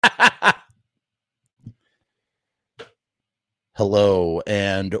Hello,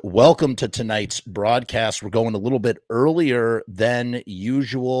 and welcome to tonight's broadcast. We're going a little bit earlier than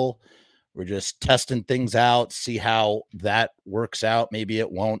usual. We're just testing things out, see how that works out. Maybe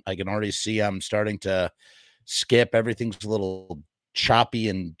it won't. I can already see I'm starting to skip. Everything's a little choppy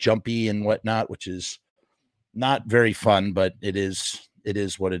and jumpy and whatnot, which is not very fun, but it is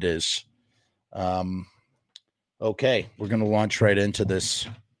what it is. Okay, we're going to launch right into this.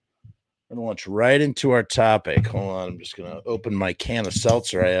 We're going to launch right into our topic. Hold on, I'm just going to open my can of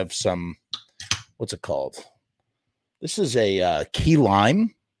seltzer. I have some, what's it called? This is a key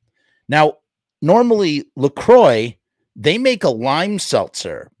lime. Now, normally LaCroix, they make a lime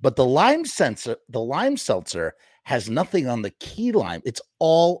seltzer, but the lime seltzer has nothing on the key lime. It's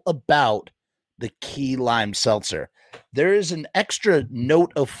all about the key lime seltzer. There is an extra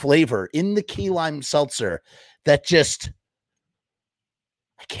note of flavor in the key lime seltzer that just,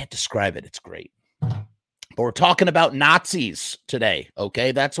 I can't describe it. It's great. But we're talking about Nazis today,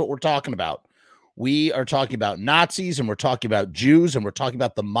 okay? That's what we're talking about. We are talking about Nazis, and we're talking about Jews, and we're talking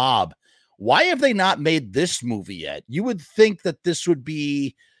about the mob. Why have they not made this movie yet? You would think that this would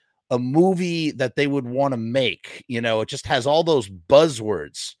be a movie that they would want to make. You know, it just has all those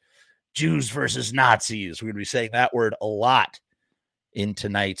buzzwords. Jews versus Nazis. We're going to be saying that word a lot in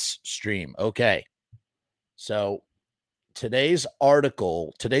tonight's stream. Okay. So today's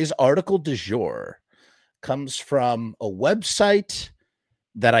article du jour comes from a website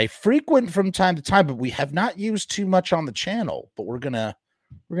that I frequent from time to time, but we have not used too much on the channel, but we're going to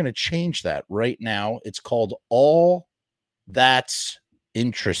change that right now. It's called All That's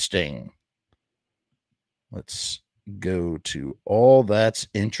Interesting. Let's go to All That's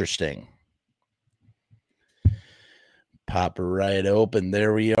Interesting. Pop it right open.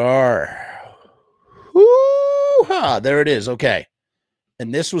 There we are. Woo-ha! There it is. Okay.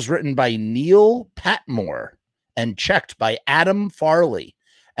 And this was written by Neil Patmore and checked by Adam Farley.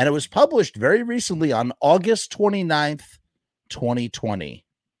 And it was published very recently on August 29th, 2020.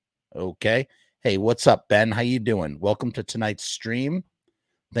 Okay. Hey, what's up, Ben? How you doing? Welcome to tonight's stream.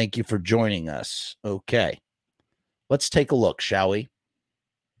 Thank you for joining us. Okay. Let's take a look, shall we?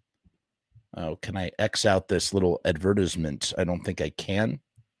 Oh, can I X out this little advertisement? I don't think I can.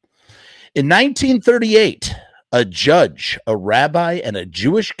 In 1938, a judge, a rabbi, and a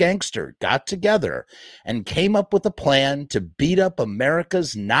Jewish gangster got together and came up with a plan to beat up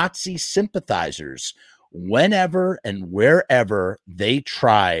America's Nazi sympathizers whenever and wherever they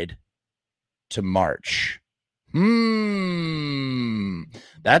tried to march.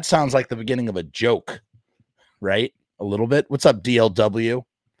 That sounds like the beginning of a joke, right? A little bit. What's up, DLW?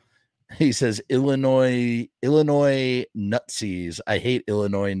 He says, Illinois nutsies. I hate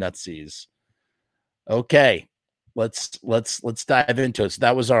Illinois nutsies. Okay, let's dive into it. So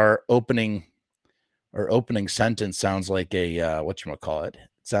that was our opening sentence. Sounds like a whatchamacallit.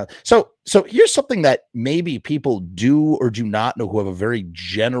 So here's something that maybe people do or do not know who have a very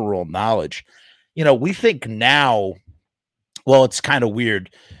general knowledge. You know, we think now, well, it's kind of weird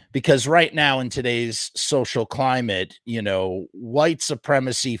because right now in today's social climate, you know, white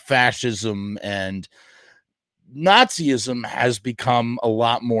supremacy, fascism, and Nazism has become a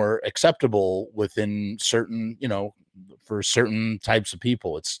lot more acceptable within certain, you know, for certain types of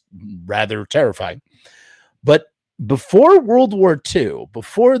people. It's rather terrifying. But before World War II,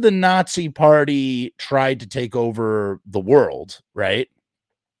 before the Nazi Party tried to take over the world, right?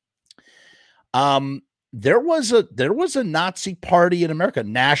 There was a Nazi Party in America,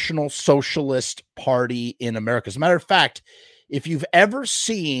 National Socialist Party in America. As a matter of fact, if you've ever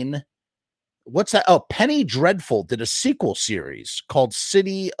seen, what's that? Oh, Penny Dreadful did a sequel series called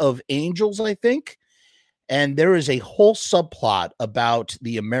City of Angels, I think. And there is a whole subplot about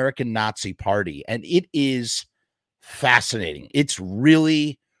the American Nazi Party, and it is fascinating. It's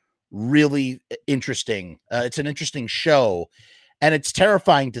really, really interesting. It's an interesting show, and it's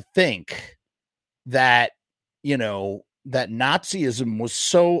terrifying to think that, you know, that Nazism was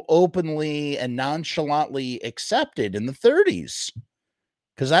so openly and nonchalantly accepted in the 30s,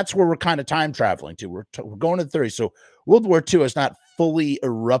 because that's where we're kind of time traveling to. We're going to the 30s. So World War II has not fully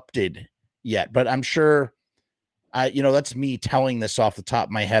erupted yet, but I'm sure, you know, that's me telling this off the top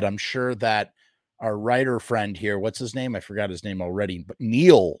of my head. I'm sure that our writer friend here, what's his name? I forgot his name already, but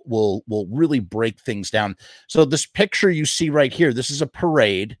Neil will really break things down. So this picture you see right here, this is a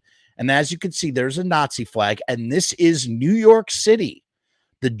parade. And as you can see, there's a Nazi flag, and this is New York City.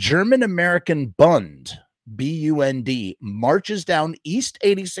 The German-American Bund, B-U-N-D, marches down East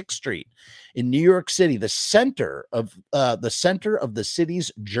 86th Street in New York City, the center of the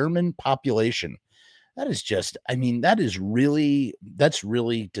city's German population. That is just, I mean, that's really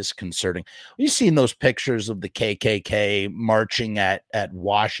disconcerting. You've seen those pictures of the KKK marching at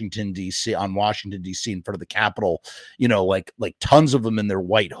Washington, D.C., on Washington, D.C. in front of the Capitol, like tons of them in their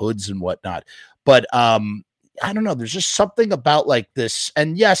white hoods and whatnot. But I don't know. There's just something about like this.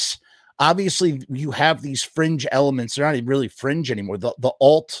 And yes, obviously you have these fringe elements. They're not even really fringe anymore. The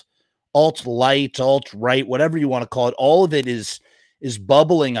alt light, alt right, whatever you want to call it, all of it is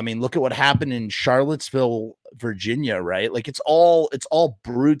bubbling. I mean, look at what happened in Charlottesville, Virginia, right? Like it's all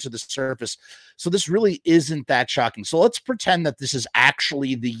brewed to the surface. So this really isn't that shocking. So let's pretend that this is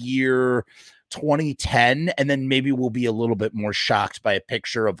actually the year 2010, and then maybe we'll be a little bit more shocked by a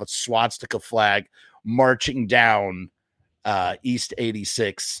picture of a swastika flag marching down East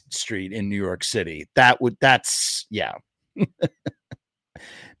 86th Street in New York City. That's yeah.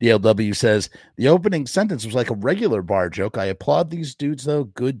 DLW says the opening sentence was like a regular bar joke. I applaud these dudes though.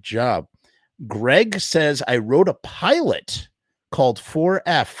 Good job. Greg says I wrote a pilot called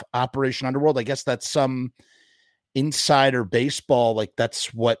 4F Operation Underworld. I guess that's some insider baseball. Like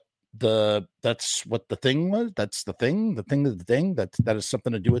that's what the thing was. That's the thing that has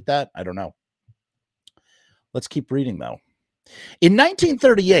something to do with that. I don't know. Let's keep reading though. In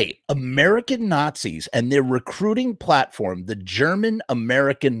 1938, American Nazis and their recruiting platform, the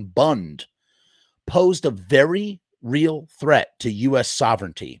German-American Bund, posed a very real threat to U.S.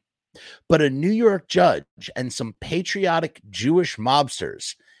 sovereignty. But a New York judge and some patriotic Jewish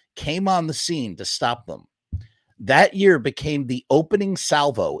mobsters came on the scene to stop them. That year became the opening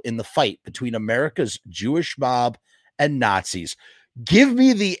salvo in the fight between America's Jewish mob and Nazis. Give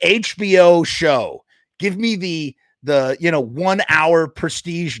me the HBO show. Give me the 1 hour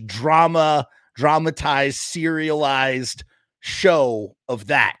prestige dramatized, serialized show of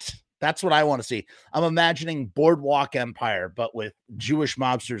that. That's what I want to see. I'm imagining Boardwalk Empire, but with Jewish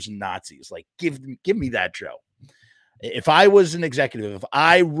mobsters and Nazis. Like, give me that show. If I was an executive, if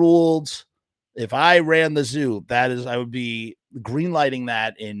I ran the zoo, I would be greenlighting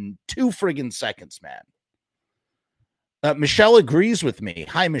that in 2 friggin' seconds, man. Michelle agrees with me.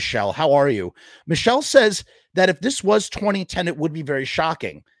 Hi, Michelle. How are you? Michelle says that if this was 2010, it would be very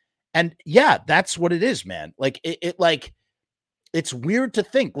shocking. And yeah, that's what it is, man. Like it's weird to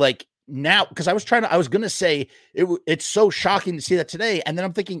think like now, because I was going to say it's so shocking to see that today. And then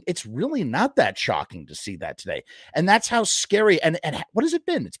I'm thinking it's really not that shocking to see that today. And that's how scary. And what has it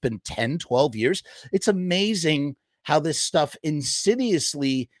been? It's been 10, 12 years. It's amazing how this stuff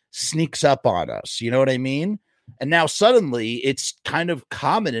insidiously sneaks up on us. You know what I mean? And now suddenly it's kind of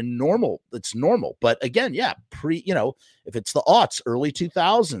common and normal. It's normal. But again, yeah, if it's the aughts, early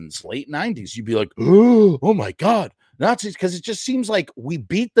 2000s, late 90s, you'd be like, oh my God, Nazis. Because it just seems like we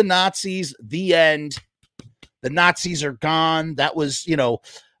beat the Nazis, the end. The Nazis are gone. That was,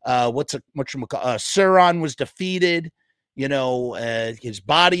 Sauron was defeated. His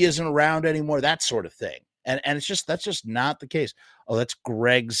body isn't around anymore, that sort of thing. And that's just not the case. Oh, that's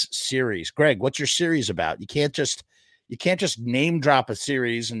Greg's series. Greg, what's your series about? You can't just name drop a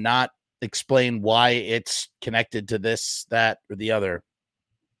series and not explain why it's connected to this, that, or the other.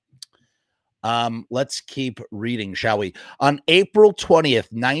 Let's keep reading, shall we? On April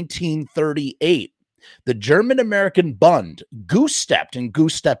 20th, 1938, the German-American Bund goose-stepped, and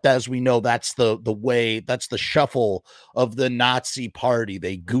goose-stepped, as we know, that's the way, that's the shuffle of the Nazi party.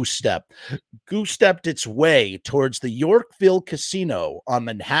 They goose-stepped its way towards the Yorkville Casino on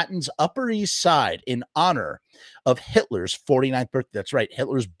Manhattan's Upper East Side in honor of Hitler's 49th birthday. That's right,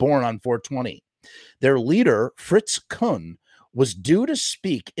 Hitler's born on 4/20. Their leader, Fritz Kuhn, was due to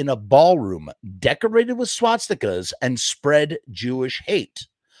speak in a ballroom decorated with swastikas and spread Jewish hate.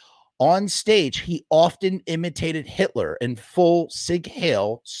 On stage, he often imitated Hitler in full Sig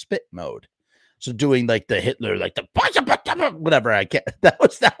Heil spit mode. So doing like the Hitler, like the whatever. I can't.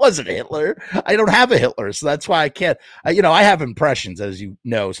 That wasn't Hitler. I don't have a Hitler, so that's why I can't. I have impressions, as you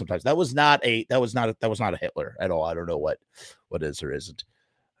know. Sometimes that was not a Hitler at all. I don't know what is or isn't.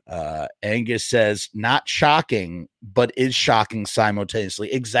 Angus says not shocking, but is shocking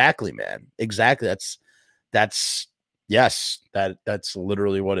simultaneously. Exactly, man. Exactly. That's. Yes, that's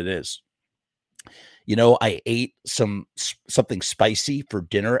literally what it is. I ate something spicy for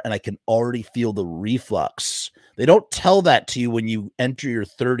dinner, and I can already feel the reflux. They don't tell that to you when you enter your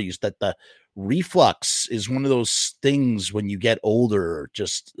 30s, that the reflux is one of those things when you get older,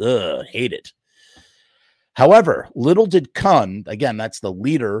 just hate it. However, little did Kuhn, again, that's the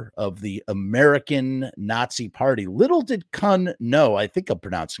leader of the American Nazi Party, little did Kuhn know, I think I'm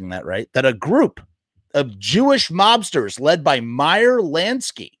pronouncing that right, that a group of Jewish mobsters led by Meyer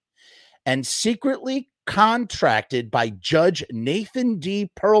Lansky and secretly contracted by Judge Nathan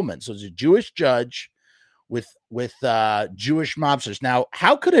D. Perlman. So it's a Jewish judge with Jewish mobsters. Now,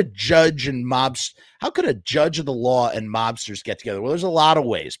 how could a judge of the law and mobsters get together? Well, there's a lot of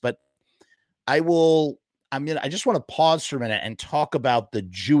ways, but I just want to pause for a minute and talk about the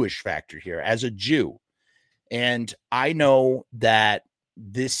Jewish factor here as a Jew. And I know that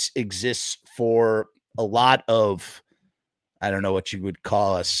this exists for a lot of, I don't know what you would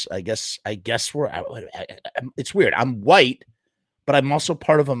call us. I guess it's weird. I'm white, but I'm also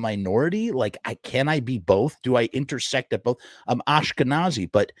part of a minority. Like, can I be both? Do I intersect at both? I'm Ashkenazi,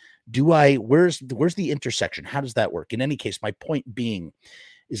 but where's the intersection? How does that work? In any case, my point being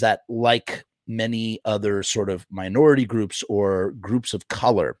is that, like many other sort of minority groups or groups of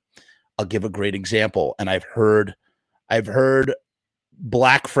color, I'll give a great example. And I've heard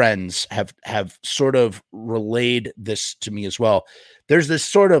Black friends have sort of relayed this to me as well. There's this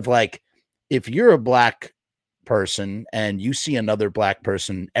sort of like, if you're a Black person and you see another Black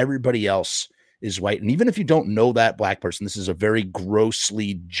person, everybody else is white. And even if you don't know that Black person, this is a very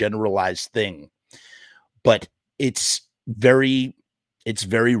grossly generalized thing, but it's very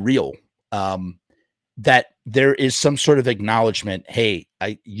real. That there is some sort of acknowledgement. Hey,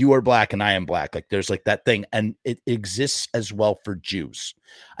 you are Black and I am Black. Like, there's like that thing, and it exists as well for Jews.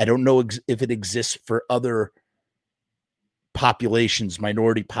 I don't know if it exists for other populations,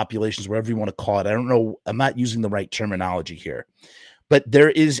 minority populations, whatever you want to call it. I don't know. I'm not using the right terminology here, but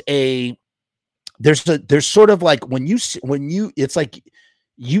there's sort of like when you, it's like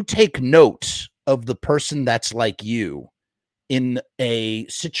you take note of the person that's like you in a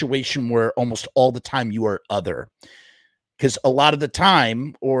situation where almost all the time you are other. Because a lot of the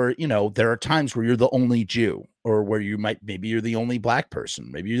time, or, there are times where you're the only Jew, or where maybe you're the only Black person.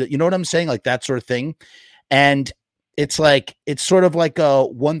 Maybe you know what I'm saying? Like that sort of thing. And it's sort of like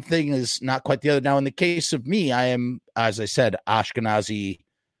one thing is not quite the other. Now, in the case of me, I am, as I said, Ashkenazi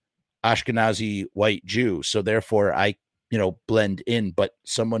white Jew. So therefore I, blend in, but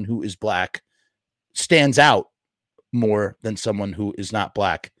someone who is Black stands out more than someone who is not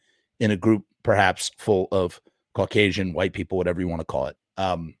Black in a group perhaps full of Caucasian white people, whatever you want to call it.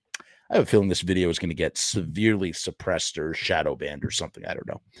 I have a feeling this video is going to get severely suppressed or shadow banned or something. I don't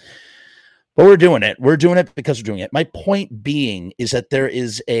know. But we're doing it. We're doing it because we're doing it. My point being is that there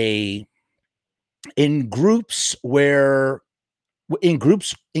is in groups that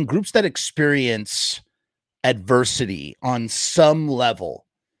experience adversity on some level,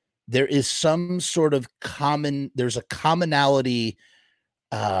 there is some sort of there's a commonality,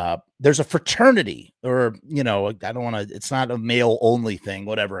 there's a fraternity, or, I don't want to, it's not a male only thing,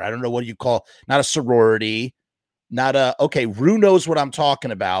 whatever. I don't know what you call, not a sorority, okay, Rue knows what I'm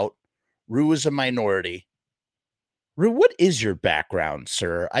talking about. Rue is a minority. Rue, what is your background,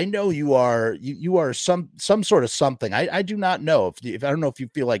 sir? I know you are some sort of something. I do not know. If I don't know if you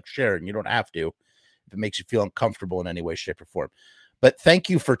feel like sharing, you don't have to, if it makes you feel uncomfortable in any way, shape, or form. But thank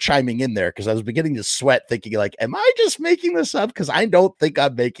you for chiming in there, because I was beginning to sweat thinking, like, am I just making this up? Because I don't think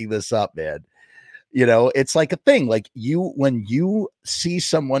I'm making this up, man. It's like a thing. Like, when you see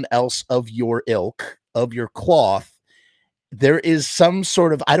someone else of your ilk, of your cloth, there is some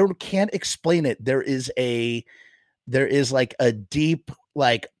sort of, can't explain it. There is like a deep,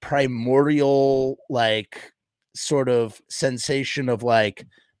 like primordial, like sort of sensation of like,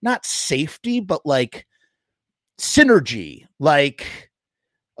 not safety, but like synergy. Like,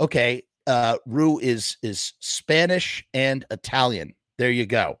 okay, Rue is Spanish and Italian. There you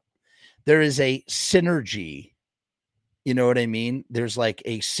go. There is a synergy. You know what I mean? There's like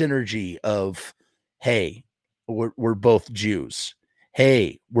a synergy of, hey, we're both Jews.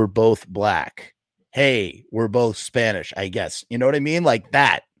 Hey, we're both Black. Hey, we're both Spanish, I guess. You know what I mean? Like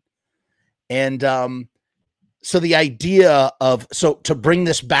that. And so the idea of, to bring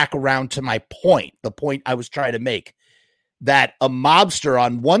this back around to my point, the point I was trying to make, that a mobster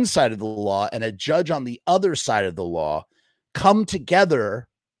on one side of the law and a judge on the other side of the law come together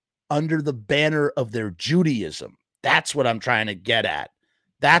under the banner of their Judaism. That's what I'm trying to get at.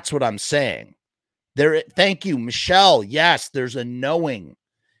 That's what I'm saying. Thank you, Michelle. Yes, there's a knowing.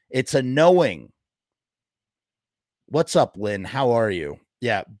 It's a knowing. What's up, Lynn? How are you?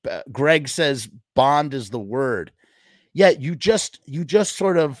 Yeah, Greg says bond is the word. Yeah, you just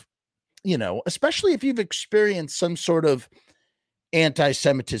sort of, especially if you've experienced some sort of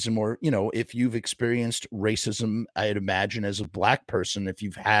anti-Semitism, or, if you've experienced racism, I'd imagine, as a Black person, if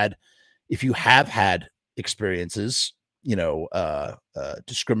you have had experiences,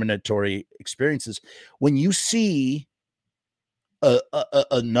 discriminatory experiences, when you see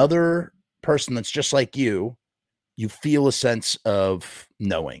another person that's just like you feel a sense of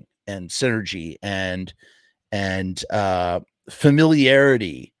knowing and synergy and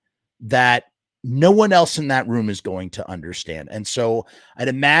familiarity that no one else in that room is going to understand. And so I'd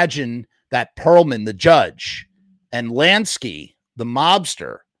imagine that Perlman, the judge, and Lansky, the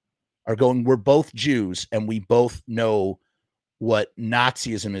mobster, are going, we're both Jews and we both know what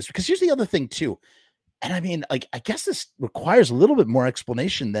Nazism is. Because here's the other thing too. And I mean, like, I guess this requires a little bit more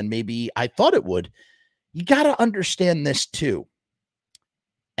explanation than maybe I thought it would. You got to understand this too.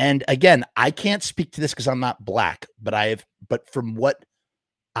 And again, I can't speak to this because I'm not black, but from what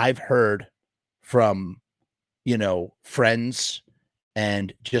I've heard from, friends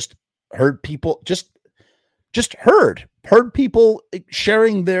and just heard people, just heard people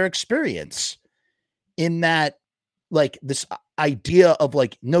sharing their experience in that, like, this idea of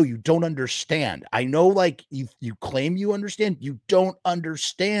like, no, you don't understand. I know, like, you claim you understand. You don't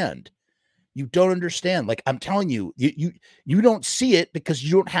understand. You don't understand. Like, I'm telling you, you don't see it because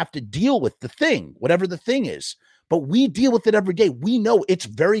you don't have to deal with the thing, whatever the thing is. But we deal with it every day. We know it's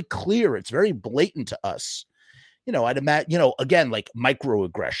very clear. It's very blatant to us. I'd imagine, again, like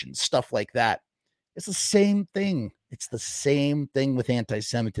microaggressions, stuff like that. It's the same thing. It's the same thing with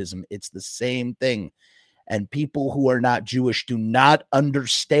anti-Semitism. It's the same thing. And people who are not Jewish do not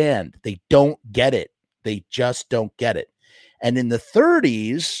understand. They don't get it. They just don't get it. And in the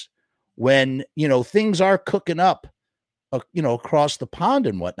 30s, when, things are cooking up, across the pond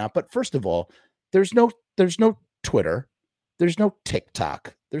and whatnot. But first of all, there's no Twitter. There's no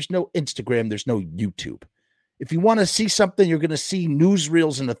TikTok. There's no Instagram. There's no YouTube. If you want to see something, you're going to see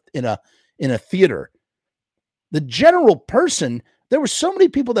newsreels in a theater. The general person, there were so many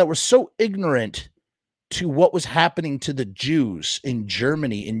people that were so ignorant to what was happening to the Jews in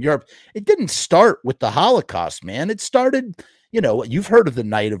Germany, in Europe. It didn't start with the Holocaust, man. It started, you've heard of the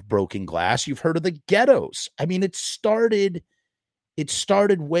Night of Broken Glass. You've heard of the ghettos. I mean, it started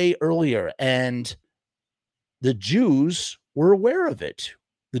way earlier, and the Jews were aware of it.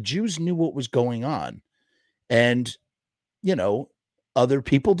 The Jews knew what was going on, and, other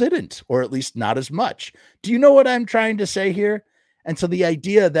people didn't, or at least not as much. Do you know what I'm trying to say here? And so the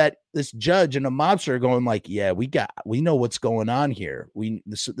idea that this judge and a mobster are going like, yeah, we know what's going on here. We've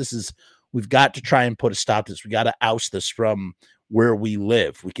got to try and put a stop to this. We got to oust this from where we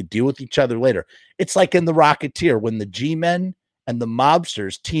live. We could deal with each other later. It's like in The Rocketeer, when the G-men and the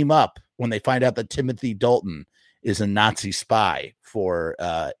mobsters team up when they find out that Timothy Dalton is a Nazi spy for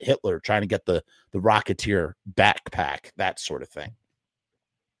Hitler, trying to get the Rocketeer backpack, that sort of thing.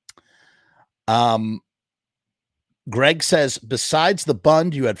 Greg says, besides the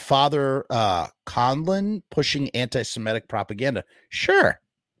Bund, you had Father Conlin pushing anti-Semitic propaganda. Sure.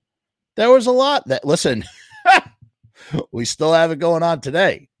 There was a lot that, listen, we still have it going on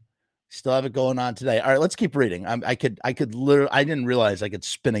today. All right, let's keep reading. I could literally, I didn't realize I could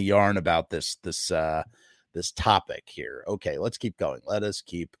spin a yarn about this topic here. Okay, let's keep going. Let us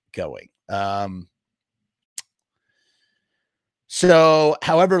keep going. So,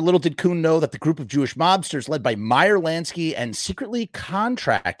 however, little did Kuhn know that the group of Jewish mobsters led by Meyer, Lansky, and secretly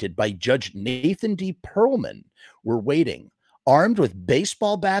contracted by Judge Nathan D. Perlman were waiting. Armed with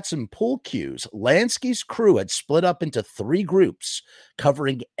baseball bats and pool cues, Lansky's crew had split up into 3 groups,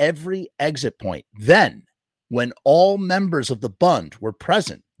 covering every exit point. Then, when all members of the Bund were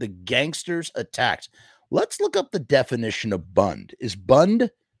present, the gangsters attacked. Let's look up the definition of Bund. Is Bund?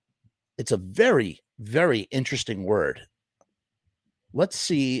 It's a very, very interesting word. Let's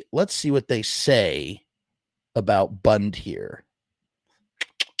see what they say about Bund here.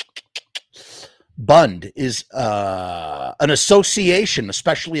 Bund is an association,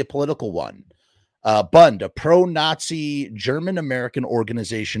 especially a political one. Bund, a pro-Nazi German-American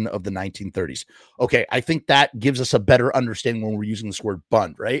organization of the 1930s. Okay, I think that gives us a better understanding when we're using this word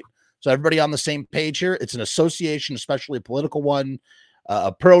Bund, right? So everybody on the same page here. It's an association, especially a political one,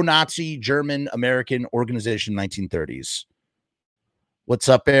 a pro-Nazi German-American organization, 1930s. What's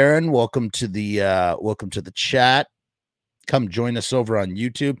up, Aaron? Welcome to the chat. Come join us over on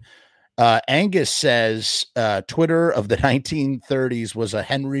YouTube. Angus says Twitter of the 1930s was a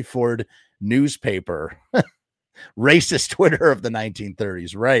Henry Ford newspaper. Racist Twitter of the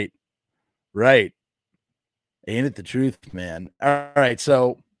 1930s. Right. Ain't it the truth, man? All right.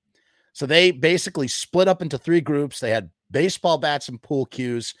 So they basically split up into 3 groups. They had baseball bats and pool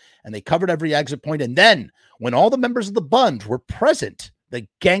cues, and they covered every exit point. And then when all the members of the Bund were present, the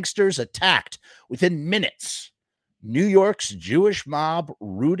gangsters attacked. Within minutes, New York's Jewish mob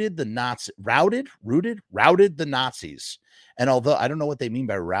routed the Nazis. And although I don't know what they mean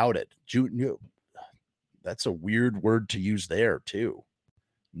by routed, that's a weird word to use there too.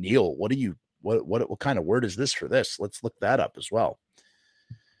 Neil, what kind of word is this for this? Let's look that up as well.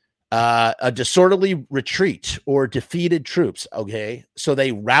 A disorderly retreat or defeated troops. Okay. So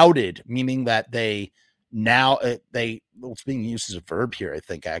they routed, meaning that they now, well, it's being used as a verb here, I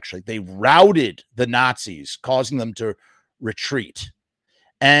think, actually. They routed the Nazis, causing them to retreat.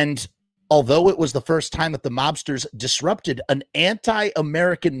 And although it was the first time that the mobsters disrupted an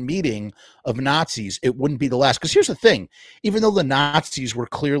anti-American meeting of Nazis, it wouldn't be the last. Because here's the thing: even though the Nazis were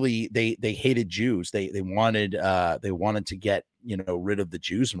clearly they hated Jews, they wanted to get rid of the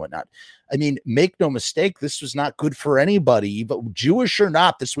Jews and whatnot. I mean, make no mistake, this was not good for anybody, but Jewish or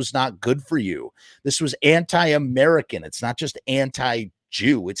not, this was not good for you. This was anti-American. It's not just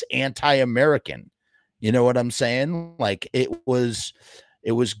anti-Jew; it's anti-American. You know what I'm saying? Like it was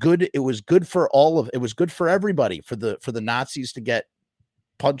good. It was good for it was good for everybody, for the Nazis to get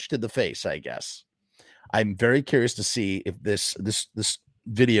punched in the face, I guess. I'm very curious to see if this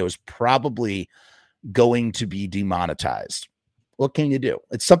video is probably going to be demonetized. What can you do?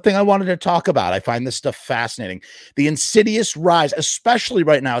 It's something I wanted to talk about. I find this stuff fascinating. The insidious rise, especially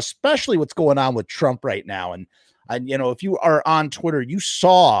right now, especially what's going on with Trump right now. And if you are on Twitter, you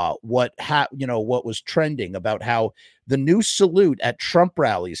saw what was trending about how the new salute at Trump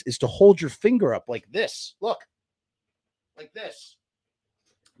rallies is to hold your finger up like this. Look, like this.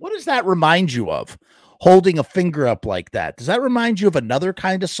 What does that remind you of? Holding a finger up like that. Does that remind you of another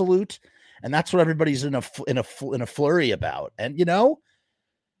kind of salute? And that's what everybody's in a flurry about. And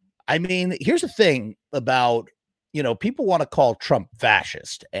I mean, here's the thing about people want to call Trump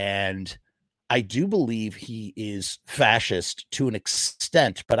fascist, and I do believe he is fascist to an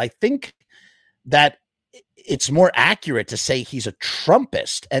extent, but I think that it's more accurate to say he's a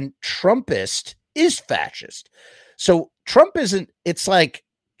Trumpist, and Trumpist is fascist. So it's like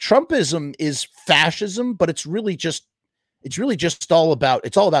Trumpism is fascism, but it's really just all about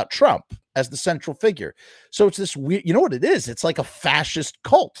Trump as the central figure. So it's this weird, you know what it is? It's like a fascist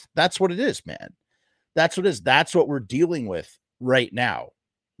cult. That's what it is, man. That's what it is. That's what we're dealing with right now.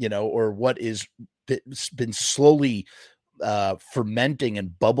 Or what is been slowly fermenting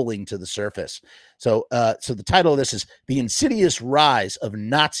and bubbling to the surface. So the title of this is The Insidious Rise of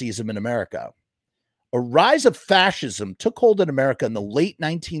Nazism in America. A rise of fascism took hold in America in the late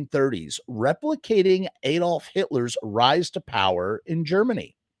 1930s, replicating Adolf Hitler's rise to power in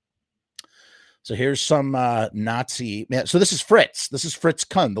Germany. So here's some Nazi. So this is Fritz. This is Fritz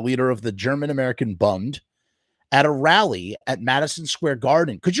Kuhn, the leader of the German-American Bund, at a rally at Madison Square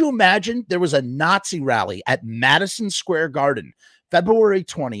Garden. Could you imagine there was a Nazi rally at Madison Square Garden, February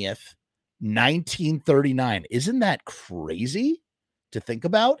 20th, 1939? Isn't that crazy to think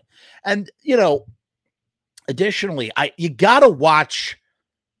about? And, additionally, you got to watch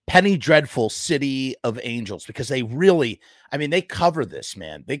Penny Dreadful City of Angels, because they cover this,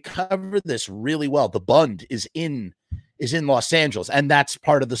 man. They cover this really well. The Bund is in Los Angeles, and that's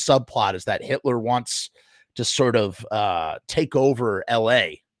part of the subplot, is that Hitler wants to sort of take over LA.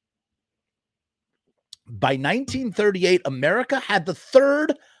 By 1938, America had the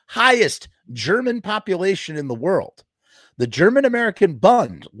third highest German population in the world. The German-American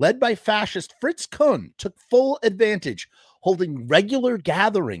Bund, led by fascist Fritz Kuhn, took full advantage, holding regular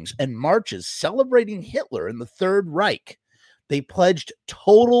gatherings and marches celebrating Hitler and the Third Reich. They pledged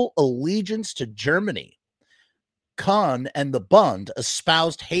total allegiance to Germany. Kuhn and the Bund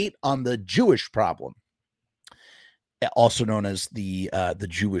espoused hate on the Jewish problem, also known as the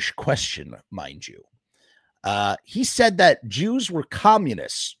Jewish question, mind you. He said that Jews were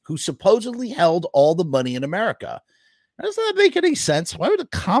communists who supposedly held all the money in America. Doesn't that make any sense? Why would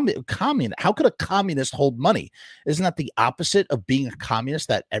how could a communist hold money? Isn't that the opposite of being a communist,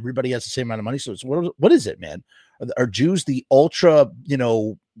 that everybody has the same amount of money? So it's, what is it, man? Are Jews the ultra,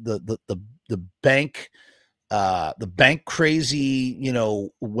 the bank crazy,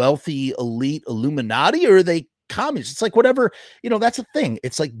 wealthy elite Illuminati, or are they communists? It's like whatever, that's a thing.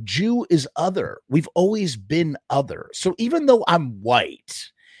 It's like Jew is other. We've always been other. So even though I'm white,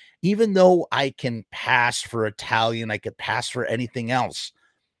 even though I can pass for Italian, I could pass for anything else,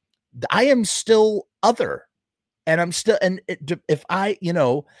 I am still other. And I'm still, if I,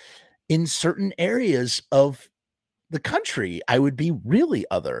 in certain areas of the country, I would be really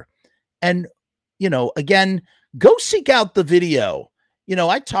other. And, again, go seek out the video.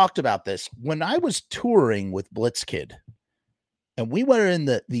 I talked about this when I was touring with Blitzkid, and we were in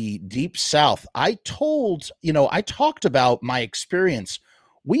the deep South. I talked about my experience.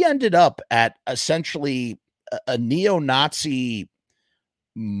 We ended up at essentially a neo-Nazi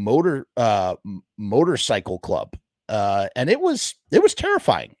motorcycle club. And it was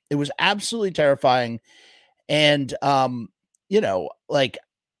terrifying. It was absolutely terrifying. And,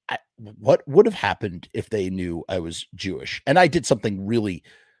 what would have happened if they knew I was Jewish? And I did something really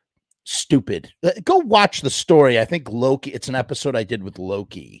stupid. Go watch the story. I think Loki, it's an episode I did with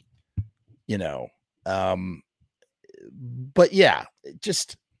Loki, but yeah,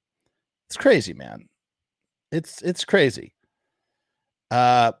 it's crazy, man. It's crazy.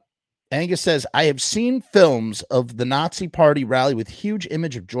 Angus says, I have seen films of the Nazi Party rally with huge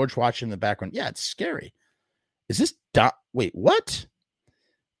image of George Washington in the background. Yeah, it's scary. Is this wait, what?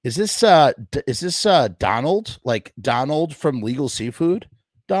 Is this Donald? Like Donald from Legal Seafood?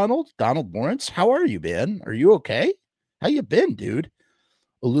 Donald Lawrence? How are you, man? Are you okay? How you been, dude?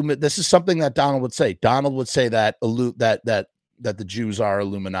 This is something that Donald would say. Donald would say that the Jews are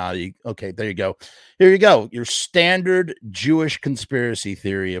Illuminati. Okay, there you go. Here you go. Your standard Jewish conspiracy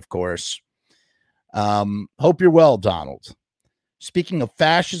theory, of course. Hope you're well, Donald. Speaking of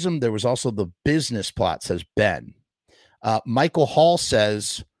fascism, there was also the business plot, says Ben. Michael Hall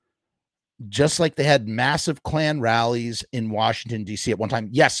says, just like they had massive Klan rallies in Washington, D.C. at one time.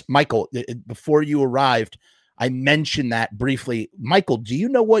 Yes, Michael, before you arrived, I mentioned that briefly. Michael, do you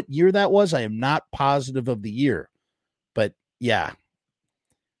know what year that was? I am not positive of the year, but yeah.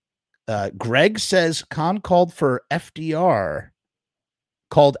 Greg says Khan called FDR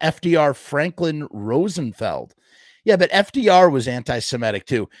Franklin Rosenfeld. Yeah, but FDR was anti-Semitic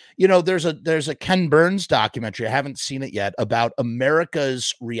too. There's a Ken Burns documentary. I haven't seen it yet about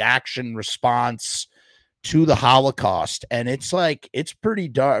America's response to the Holocaust. And it's pretty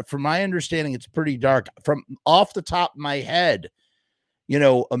dark. From my understanding, it's pretty dark. From off the top of my head,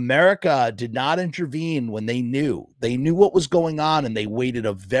 America did not intervene when they knew what was going on, and they waited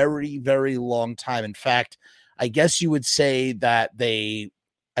a very, very long time. In fact, I guess you would say that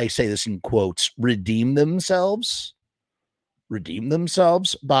I say this in quotes, redeem themselves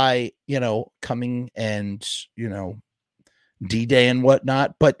by, coming and, D-Day and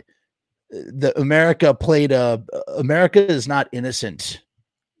whatnot. But America is not innocent.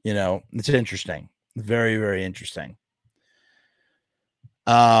 It's interesting. Very, very interesting.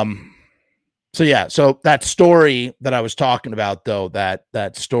 So that story that I was talking about, though,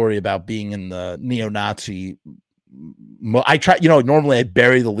 that story about being in the neo-Nazi, I try, normally I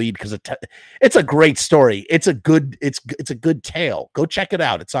bury the lead because it's a great story. It's a good tale. Go check it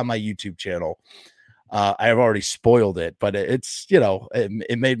out. It's on my YouTube channel. I have already spoiled it, but it's,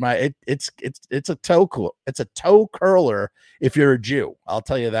 it made it's a toe curler if you're a Jew. I'll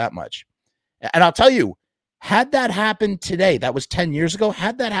tell you that much. And I'll tell you, had that happened today, that was 10 years ago.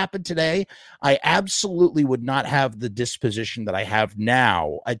 Had that happened today, I absolutely would not have the disposition that I have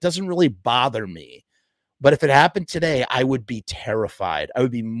now. It doesn't really bother me. But if it happened today, I would be terrified. I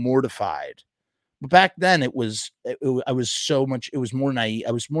would be mortified. But back then, it was more naive.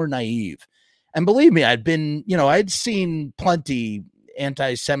 I was more naive. And believe me, I'd seen plenty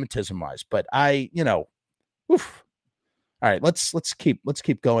anti-Semitism wise, but oof. All right, let's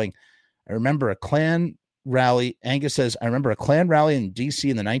keep going. I remember a Klan rally. Angus says, I remember a Klan rally in DC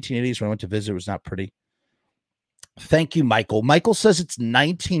in the 1980s when I went to visit. It was not pretty. Thank you, Michael. Michael says it's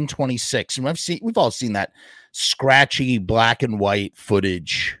 1926. And we've all seen that scratchy black and white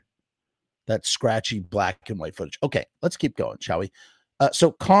footage. Okay, let's keep going, shall we?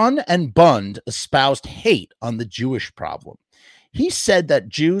 So Kahn and Bund espoused hate on the Jewish problem. He said that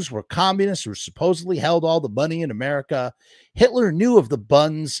Jews were communists who supposedly held all the money in America. Hitler knew of the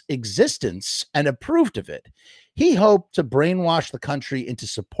Bund's existence and approved of it. He hoped to brainwash the country into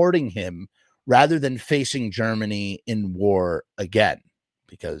supporting him rather than facing Germany in war again,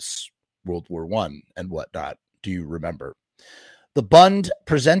 because World War I and whatnot. Do you remember? The Bund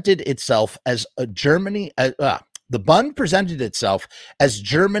presented itself as Germany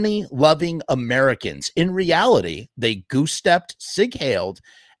loving Americans. In reality, they goose-stepped, sig-hailed,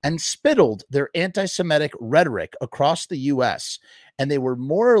 and spittled their anti-Semitic rhetoric across the U.S., and they were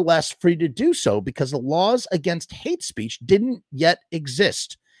more or less free to do so because the laws against hate speech didn't yet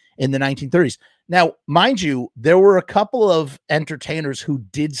exist in the 1930s. Now, mind you, there were a couple of entertainers who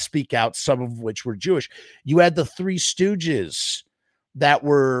did speak out, some of which were Jewish. You had the Three Stooges that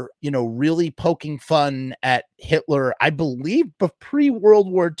were, really poking fun at Hitler, I believe, pre-World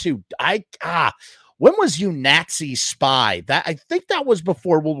War II. When was You Nazi Spy? I think that was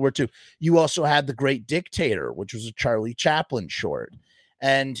before World War II. You also had The Great Dictator, which was a Charlie Chaplin short.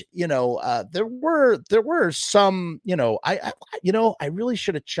 And, there were some, I really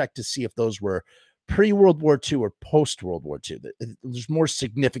should have checked to see if those were pre-World War II or post-World War II. There's more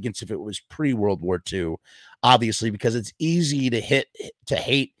significance if it was pre-World War II, obviously, because it's easy to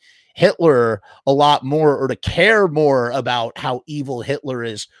hate Hitler a lot more, or to care more about how evil Hitler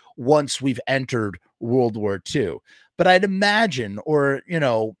is once we've entered World War II. but I'd imagine, or, you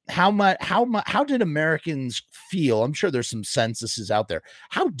know, how did Americans feel? I'm sure there's some censuses out there.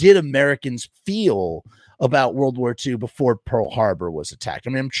 How did Americans feel about World War II before Pearl Harbor was attacked? I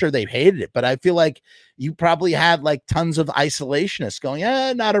mean, I'm sure they hated it, but I feel like you probably had like tons of isolationists going,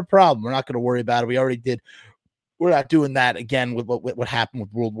 not a problem. We're not going to worry about it. We already did. We're not doing that again with what happened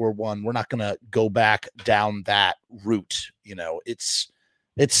with World War I. We're not going to go back down that route. You know, it's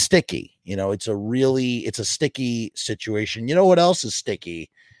sticky. You know, it's a sticky situation. You know what else is sticky?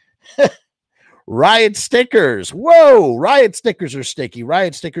 Riot stickers. Whoa, riot stickers are sticky.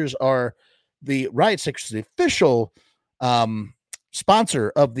 Riot stickers are the official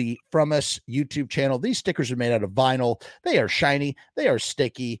sponsor of the Frumess YouTube channel. These stickers are made out of vinyl. They are shiny. They are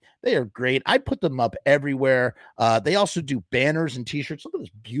sticky. They are great. I put them up everywhere. They also do banners and t-shirts. Look at this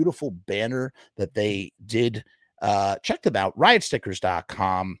beautiful banner that they did. Check them out.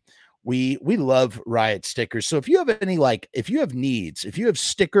 Riotstickers.com. We love Riot stickers. So if you have if you have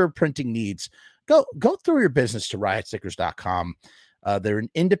sticker printing needs, go through your business to riotstickers.com. They're an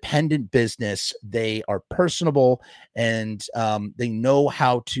independent business. They are personable, and they know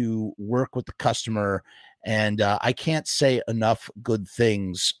how to work with the customer. And I can't say enough good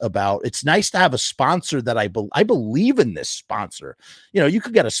things about. It's nice to have a sponsor that I believe in this sponsor. You know, you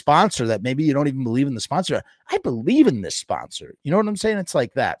could get a sponsor that maybe you don't even believe in the sponsor. I believe in this sponsor. You know what I'm saying? It's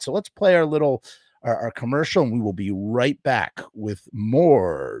like that. So let's play our commercial, and we will be right back with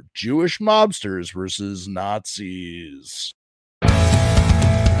more Jewish mobsters versus Nazis.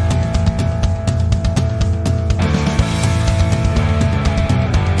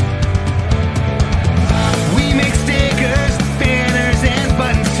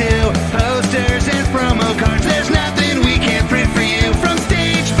 Posters and promo cards, there's nothing we can't print for you. From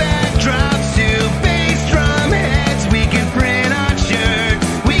stage backdrops to bass drum heads, we can print on shirts,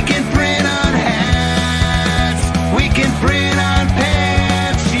 we can print on hats, we can print on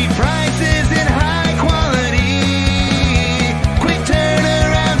pants. Cheap prices and high quality, quick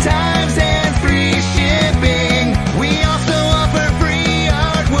turnaround times and free shipping. We also offer free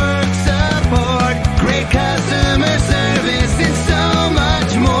artwork support, great customer service, and so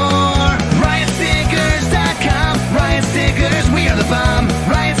much more. We are the bomb.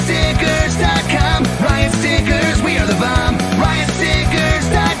 Riotstickers.com. Riot stickers, we are the bomb.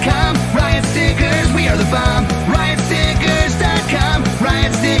 Riotstickers.com. Riot stickers, we are the bomb. Riotstickers.com.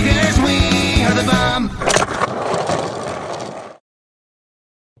 Riot stickers, we are the bomb.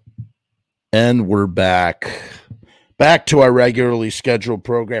 And we're back to our regularly scheduled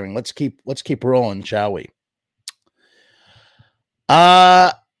programming. Let's keep rolling, shall we?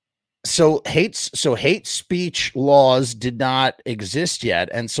 So hate speech laws did not exist yet,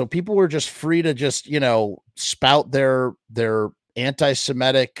 and so people were just free to just, you know, spout their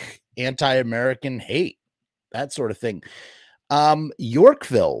anti-Semitic, anti-American hate, that sort of thing.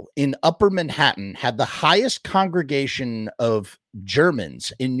 Yorkville in Upper Manhattan had the highest congregation of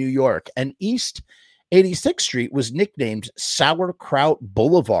Germans in New York, and East 86th Street was nicknamed Sauerkraut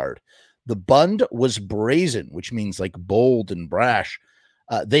Boulevard. The Bund was brazen, which means like bold and brash.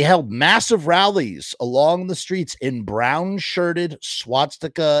 They held massive rallies along the streets in brown-shirted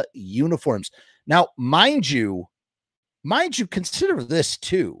swastika uniforms. Now, mind you, consider this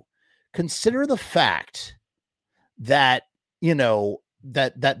too. Consider the fact that, you know,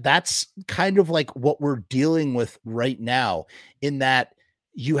 that's kind of like what we're dealing with right now, in that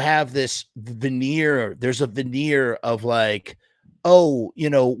you have this veneer. There's a veneer of like, oh, you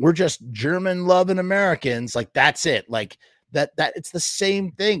know, we're just German-loving Americans. Like, that's it. Like, that it's the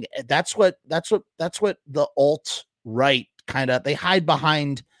same thing. That's what the alt-right kind of, they hide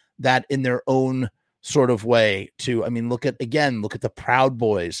behind that in their own sort of way too. I mean, look at the Proud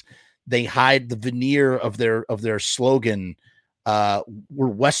Boys. They hide the veneer of their slogan. We're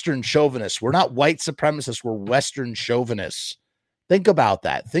Western chauvinists. We're not white supremacists. We're Western chauvinists. Think about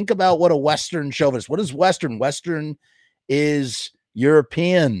that. Think about what a Western chauvinist. What is Western? Western is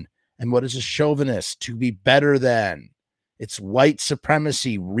European. And what is a chauvinist? To be better than. It's white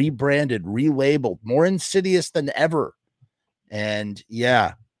supremacy, rebranded, relabeled, more insidious than ever. And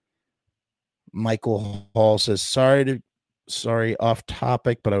yeah, Michael Hall says, sorry, off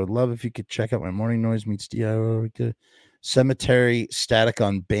topic, but I would love if you could check out my Morning Noise meets DIY Cemetery Static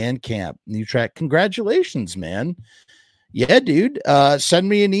on Bandcamp. New track. Congratulations, man. Yeah, dude. Send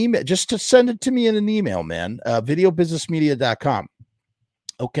me an email. Just to send it to me in an email, man. Videobusinessmedia.com.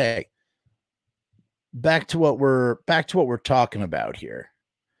 Okay. Back to what we're talking about here.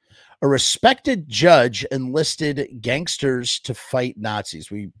 A respected judge enlisted gangsters to fight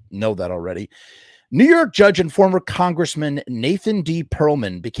Nazis. We know that already. New York judge and former Congressman Nathan D.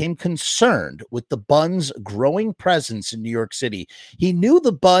 Perlman became concerned with the Bund's growing presence in New York City. He knew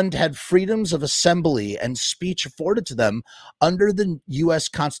the Bund had freedoms of assembly and speech afforded to them under the U.S.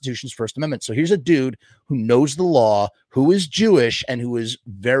 Constitution's First Amendment. So here's a dude who knows the law, who is Jewish, and who is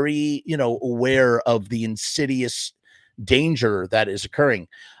very, aware of the insidious danger that is occurring.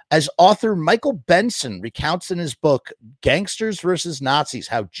 As author Michael Benson recounts in his book, Gangsters versus Nazis,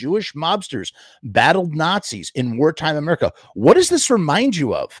 how Jewish mobsters battled Nazis in wartime America. What does this remind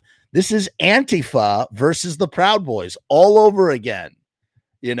you of? This is Antifa versus the Proud Boys all over again,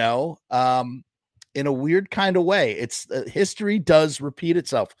 in a weird kind of way. It's history does repeat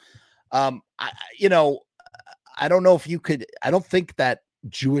itself. I don't know if you could, I don't think that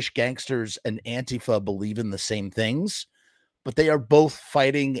Jewish gangsters and Antifa believe in the same things, but they are both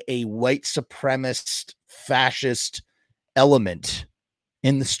fighting a white supremacist fascist element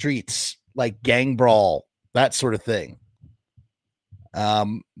in the streets, like gang brawl, that sort of thing.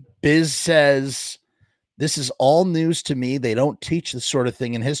 Biz says, this is all news to me. They don't teach this sort of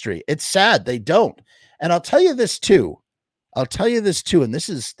thing in history. It's sad. They don't. And I'll tell you this too. And this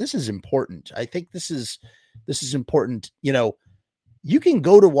is important. I think this is important. You can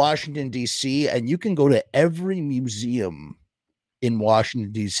go to Washington, D.C., and you can go to every museum in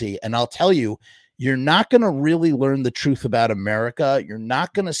Washington, D.C. And I'll tell you, you're not going to really learn the truth about America. You're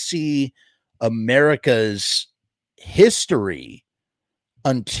not going to see America's history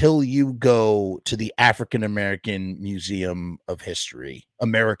until you go to the African American Museum of History,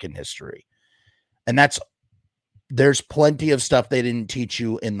 American history. And there's plenty of stuff they didn't teach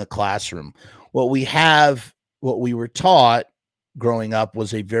you in the classroom. What we were taught growing up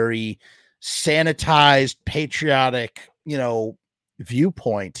was a very sanitized, patriotic,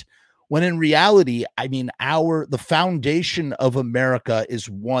 viewpoint, when in reality, the foundation of America is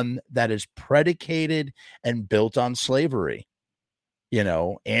one that is predicated and built on slavery,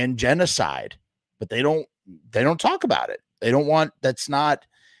 and genocide, but they don't talk about it. They don't want, it's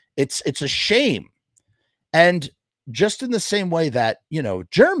a shame. And just in the same way that,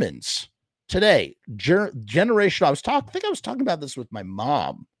 Germans today, generational, I think I was talking about this with my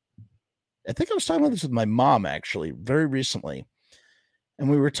mom. Actually, very recently. And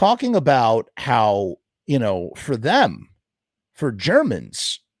we were talking about how, for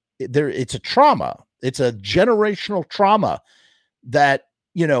Germans, it's a trauma. It's a generational trauma that,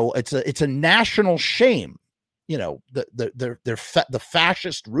 it's a national shame, the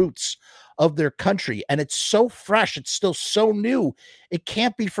fascist roots of their country. And it's so fresh. It's still so new. It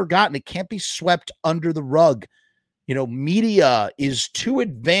can't be forgotten. It can't be swept under the rug. Media is too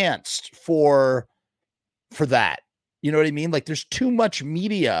advanced for that. You know what I mean? Like, there's too much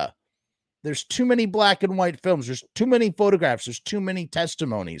media. There's too many black and white films. There's too many photographs. There's too many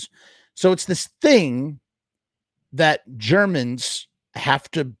testimonies. So it's this thing that Germans have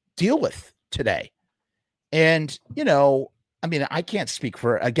to deal with today. And, I can't speak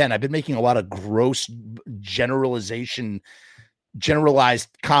for, again, I've been making a lot of gross generalized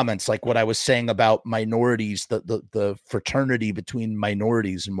comments, like what I was saying about minorities, the fraternity between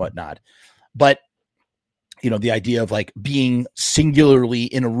minorities and whatnot. But, the idea of like being singularly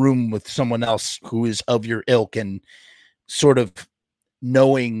in a room with someone else who is of your ilk and sort of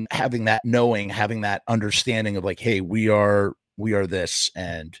having that understanding of like, hey, we are this,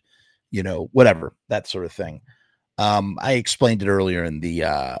 and, whatever, that sort of thing. I explained it earlier in the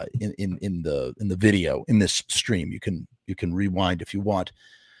in the video in this stream. You can rewind if you want,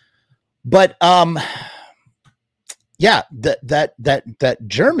 but yeah, that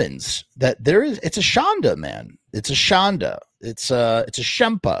Germans, that it's a Shanda, man. It's a Shanda. It's a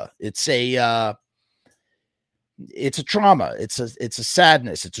Shempa. It's a trauma. It's a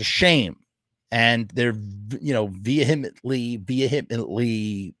sadness. It's a shame. And they're, vehemently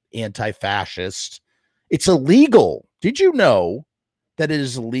anti-fascist. It's illegal. Did you know that it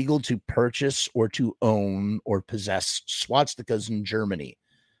is illegal to purchase or to own or possess swastikas in Germany?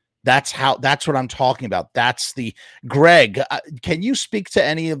 That's what I'm talking about. That's the Greg. Can you speak to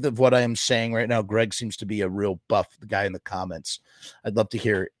any of what I am saying right now? Greg seems to be a real buff, the guy in the comments. I'd love to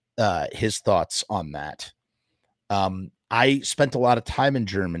hear his thoughts on that. I spent a lot of time in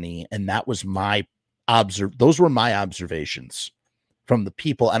Germany, and that was those were my observations from the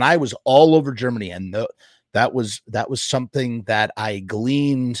people. And I was all over Germany, and that was something that I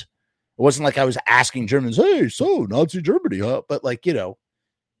gleaned. It wasn't like I was asking Germans, hey, so Nazi Germany, huh? But like,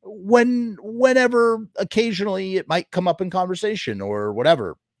 whenever occasionally it might come up in conversation or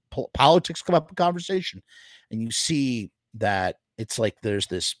whatever, politics come up in conversation, and you see that it's like there's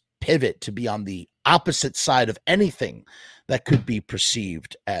this pivot to be on the opposite side of anything that could be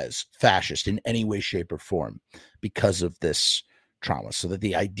perceived as fascist in any way, shape, or form because of this trauma. So that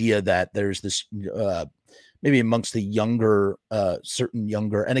the idea that there's this maybe amongst the younger, certain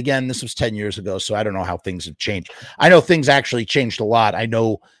younger, and again, this was 10 years ago, so I don't know how things have changed. I know things actually changed a lot. I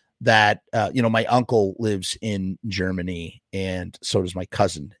know that, my uncle lives in Germany, and so does my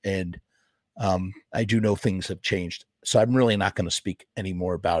cousin. And I do know things have changed. So I'm really not going to speak any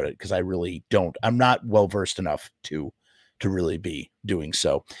more about it because I really don't. I'm not well-versed enough to really be doing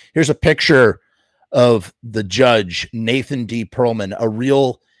so. Here's a picture of the judge, Nathan D. Perlman, a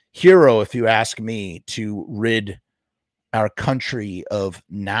real hero, if you ask me, to rid our country of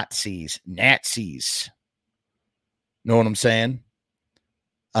Nazis. Know what I'm saying?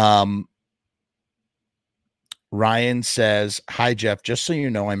 Ryan says, hi, Jeff. Just so you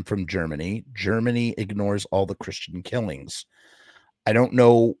know, I'm from Germany. Germany ignores all the Christian killings. I don't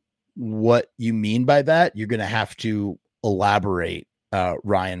know what you mean by that. You're going to have to elaborate,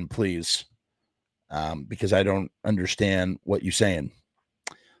 Ryan, please, because I don't understand what you're saying.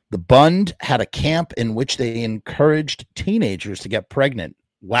 The Bund had a camp in which they encouraged teenagers to get pregnant.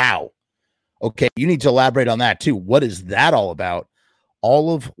 Wow. Okay, you need to elaborate on that too. What is that all about?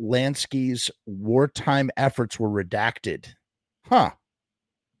 All of Lansky's wartime efforts were redacted. Huh.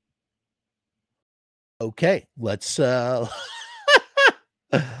 Okay, let's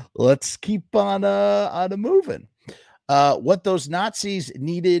let's keep on moving. What those Nazis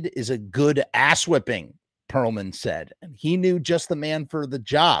needed is a good ass whipping, Perlman said, and he knew just the man for the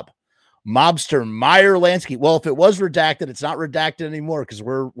job. Mobster Meyer Lansky. Well, if it was redacted, it's not redacted anymore because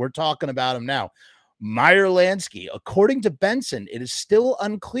we're talking about him now. Meyer Lansky. According to Benson, it is still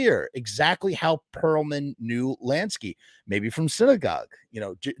unclear exactly how Perlman knew Lansky. Maybe from synagogue.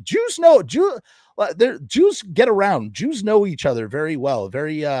 Jews know Jews get around. Jews know each other very well.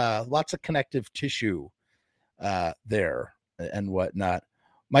 Very lots of connective tissue there and whatnot.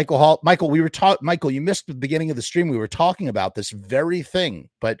 Michael Hall, Michael, you missed the beginning of the stream. We were talking about this very thing,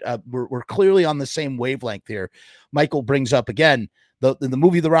 but we're clearly on the same wavelength here. Michael brings up again the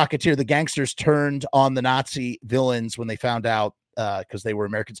movie The Rocketeer. The gangsters turned on the Nazi villains when they found out because they were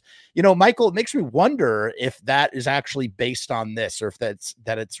Americans. Michael, it makes me wonder if that is actually based on this, or if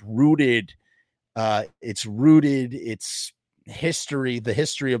it's rooted. Its history, the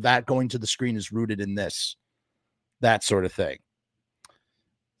history of that going to the screen is rooted in this, that sort of thing.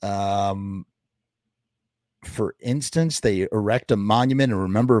 For instance, they erect a monument in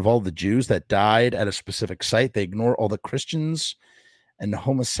remember of all the Jews that died at a specific site. They ignore all the Christians and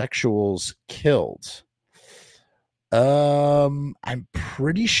homosexuals killed. I'm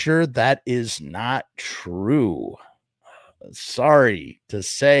pretty sure that is not true. Sorry to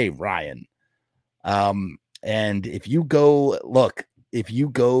say, Ryan. And if you go to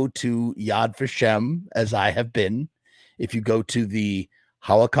Yad Vashem, as I have been, if you go to the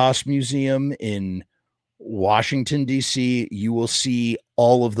Holocaust Museum in Washington, D.C., you will see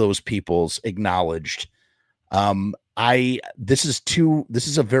all of those peoples acknowledged. This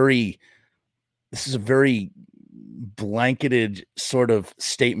is a very blanketed sort of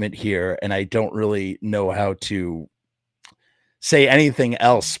statement here, and I don't really know how to say anything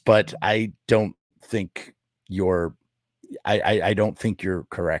else, but I don't think you're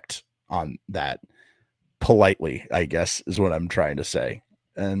correct on that. Politely, I guess, is what I'm trying to say.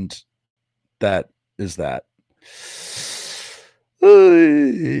 And that is that.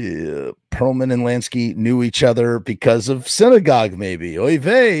 Perlman and Lansky knew each other because of synagogue, maybe. Oy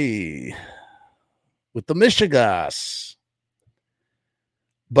vey. With the Mishigas.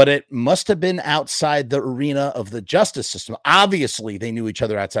 But it must have been outside the arena of the justice system. Obviously, they knew each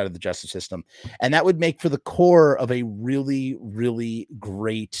other outside of the justice system. And that would make for the core of a really, really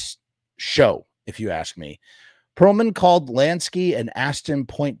great show, if you ask me. Perlman called Lansky and asked him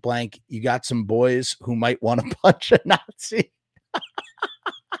point blank, you got some boys who might want to punch a Nazi?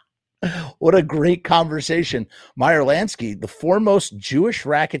 What a great conversation. Meyer Lansky, the foremost Jewish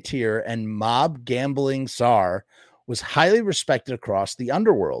racketeer and mob gambling czar, was highly respected across the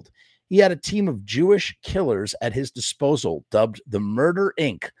underworld. He had a team of Jewish killers at his disposal, dubbed the Murder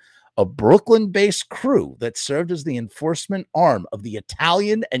Inc., a Brooklyn-based crew that served as the enforcement arm of the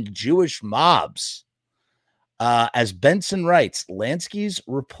Italian and Jewish mobs. As Benson writes, Lansky's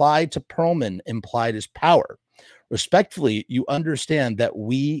reply to Perlman implied his power. Respectfully, you understand that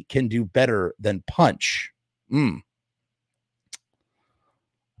we can do better than punch.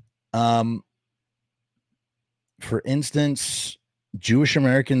 For instance, Jewish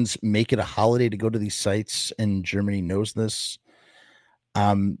Americans make it a holiday to go to these sites, and Germany knows this.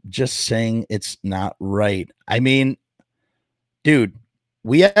 Just saying it's not right. I mean, dude,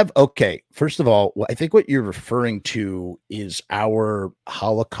 We have, okay, first of all, I think what you're referring to is our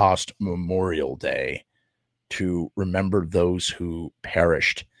Holocaust Memorial Day to remember those who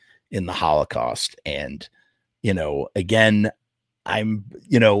perished in the Holocaust. And, again,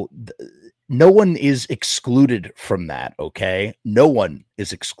 no one is excluded from that. Okay. No one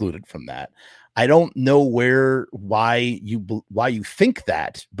is excluded from that. I don't know why you think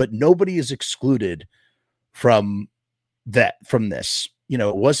that, but nobody is excluded from this.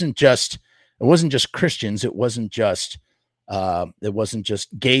 It wasn't just Christians. It wasn't just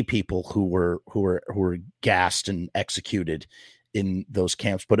gay people who were gassed and executed in those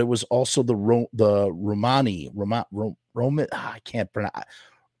camps, but it was also the I can't pronounce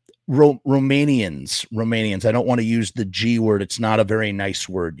Romanians. I don't want to use the G word. It's not a very nice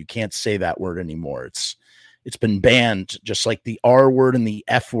word. You can't say that word anymore. It's been banned, just like the R word and the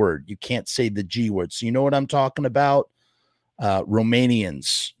F word. You can't say the G word. So you know what I'm talking about?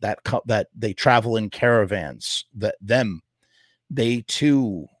 Romanians that they travel in caravans, they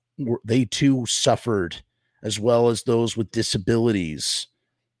too suffered, as well as those with disabilities,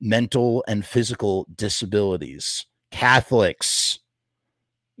 mental and physical disabilities, Catholics,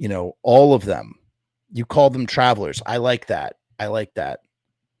 all of them. You call them travelers. I like that.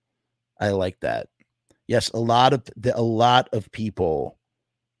 Yes, a lot of people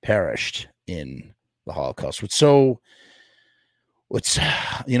perished in the Holocaust. I'm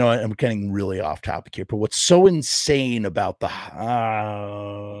getting really off topic here, but what's so insane about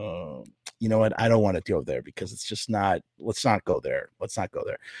you know what? I don't want to go there because it's just not, let's not go there. I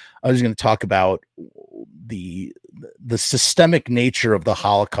was going to talk about the systemic nature of the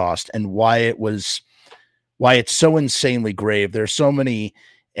Holocaust and why it's so insanely grave. There's so many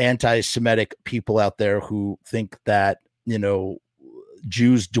anti-Semitic people out there who think that,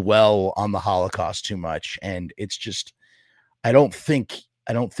 Jews dwell on the Holocaust too much. And it's just, I don't think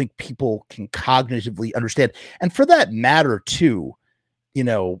people can cognitively understand. And for that matter too,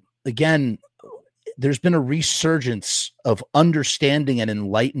 again, there's been a resurgence of understanding and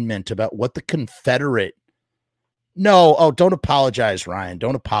enlightenment about what the Confederate. No, don't apologize, Ryan.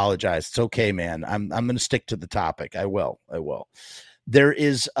 Don't apologize. It's okay, man. I'm going to stick to the topic. I will. There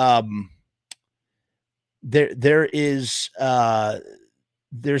is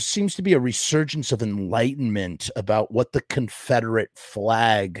there seems to be a resurgence of enlightenment about what the Confederate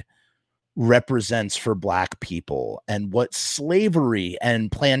flag represents for Black people and what slavery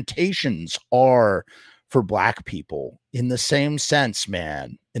and plantations are for Black people. In the same sense,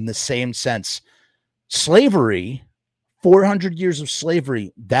 man, slavery, 400 years of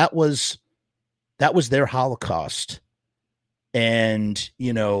slavery, that was their Holocaust. And,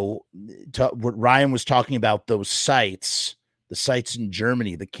 what Ryan was talking about, those sites, the sites in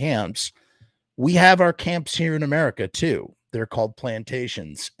Germany, the camps, we have our camps here in America too. They're called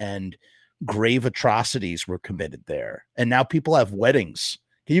plantations, and grave atrocities were committed there. And now people have weddings.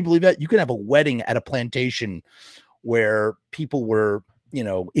 Can you believe that? You can have a wedding at a plantation where people were,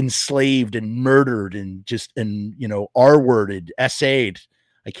 enslaved and murdered and R-worded, essayed.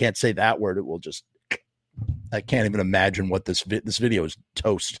 I can't say that word. I can't even imagine what this video is.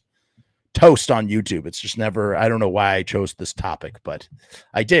 Toast on YouTube. It's just never, I don't know why I chose this topic, but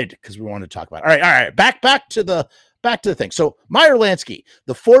I did because we wanted to talk about it. All right. Back to the thing. So Meyer Lansky,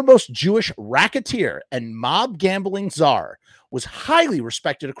 the foremost Jewish racketeer and mob gambling czar, was highly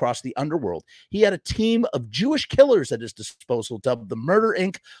respected across the underworld. He had a team of Jewish killers at his disposal, dubbed the Murder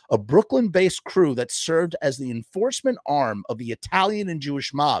Inc., a Brooklyn-based crew that served as the enforcement arm of the Italian and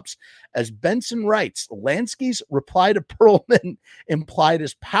Jewish mobs. As Benson writes, Lansky's reply to Perlman implied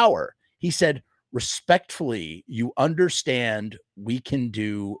his power. He said, respectfully, you understand we can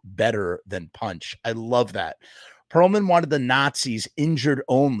do better than punch. I love that. Perlman wanted the Nazis injured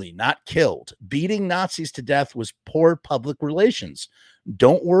only, not killed. Beating Nazis to death was poor public relations.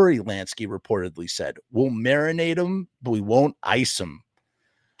 Don't worry, Lansky reportedly said. We'll marinate them, but we won't ice them.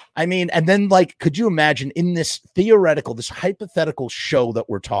 I mean, and then, could you imagine in this hypothetical show that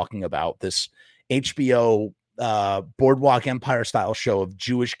we're talking about, this HBO Boardwalk Empire style show of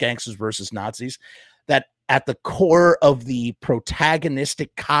Jewish gangsters versus Nazis, that at the core of the protagonistic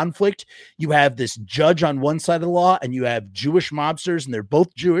conflict, you have this judge on one side of the law and you have Jewish mobsters, and they're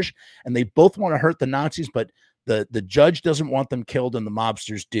both Jewish and they both want to hurt the Nazis, but the judge doesn't want them killed and the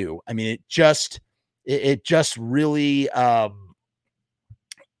mobsters do. I mean, it's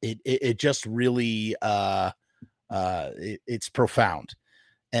profound.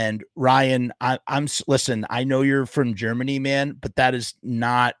 And Ryan, listen, I know you're from Germany, man, but it's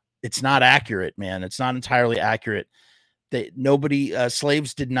not accurate, man. It's not entirely accurate.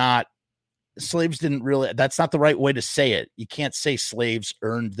 Slaves did not slaves didn't really, that's not the right way to say it. You can't say slaves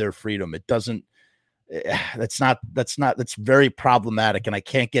earned their freedom. It doesn't, that's very problematic. And I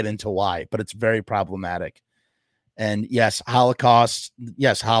can't get into why, but it's very problematic. And yes, Holocaust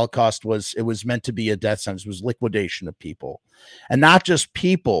was, it was meant to be a death sentence. It was liquidation of people, and not just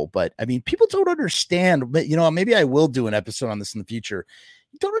people, but I mean, people don't understand, but maybe I will do an episode on this in the future.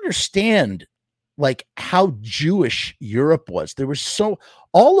 You don't understand like how Jewish Europe was. There was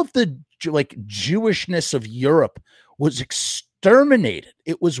all of the like Jewishness of Europe was exterminated.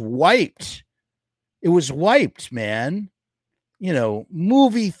 It was wiped. It was wiped, man.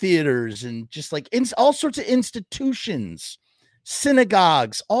 Movie theaters and just like all sorts of institutions,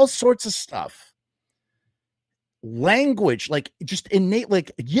 synagogues, all sorts of stuff. Language, like just innate,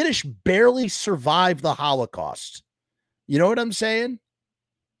 like Yiddish barely survived the Holocaust. You know what I'm saying?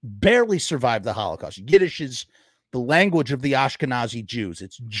 Barely survived the Holocaust. Yiddish is the language of the Ashkenazi Jews.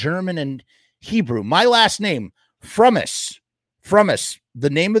 It's German and Hebrew. My last name, Frumess.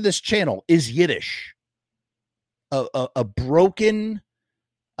 The name of this channel is Yiddish. A broken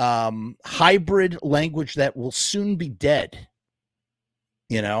hybrid language that will soon be dead.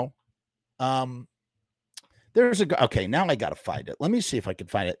 There's okay, now I gotta find it. Let me see if I can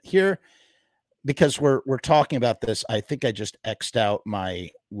find it here, because we're talking about this. I think I just X'd out my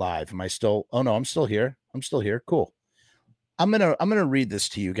live. Am I still? Oh no, I'm still here. Cool. I'm gonna read this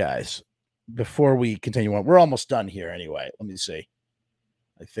to you guys before we continue on. We're almost done here anyway. Let me see.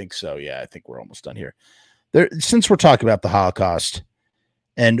 I think so. Yeah, I think we're almost done here. Since we're talking about the Holocaust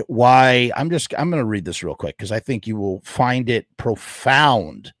and why, I'm going to read this real quick because I think you will find it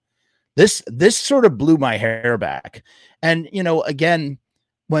profound. This sort of blew my hair back. And, again,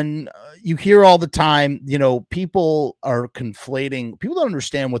 when you hear all the time, people are conflating, people don't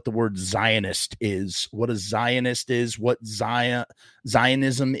understand what the word Zionist is, what a Zionist is, what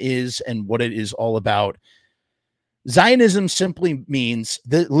Zionism is, and what it is all about. Zionism simply means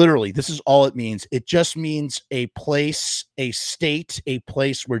that literally, this is all it means. It just means a place, a state, a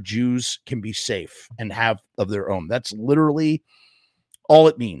place where Jews can be safe and have of their own. That's literally all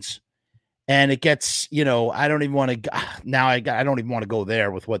it means. And it gets, I don't even want to now. I don't even want to go there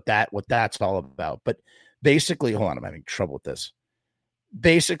with what that's all about. But basically, hold on, I'm having trouble with this.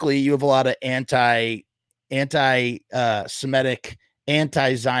 Basically, you have a lot of anti-Semitic,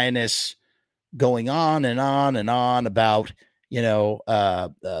 anti-Zionists going on and on and on about,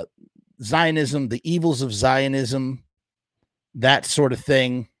 Zionism, the evils of Zionism, that sort of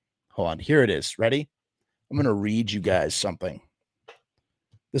thing. Hold on. Here it is. Ready? I'm going to read you guys something.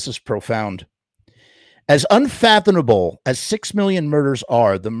 This is profound. As unfathomable as 6 million murders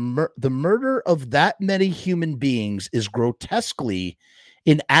are, the murder of that many human beings is grotesquely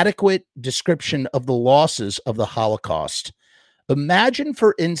inadequate description of the losses of the Holocaust. Imagine,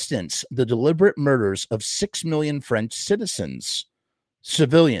 for instance, the deliberate murders of 6 million French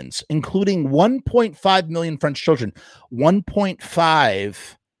civilians, including 1.5 million French children. 1.5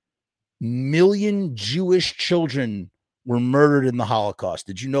 million Jewish children were murdered in the Holocaust.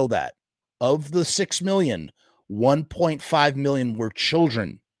 Did you know that? Of the 6 million, 1.5 million were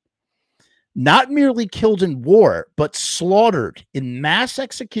children. Not merely killed in war, but slaughtered in mass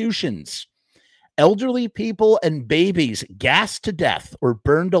executions. Elderly people and babies gassed to death or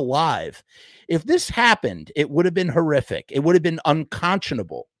burned alive. If this happened, it would have been horrific. It would have been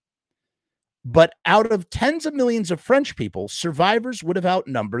unconscionable. But out of tens of millions of French people, survivors would have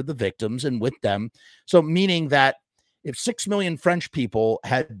outnumbered the victims, and with them, so meaning that if 6 million French people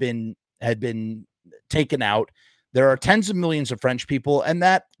had been taken out, there are tens of millions of French people, and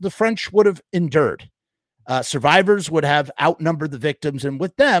that the French would have endured. Survivors would have outnumbered the victims, and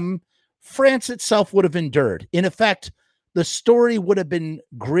with them, France itself would have endured. In effect, the story would have been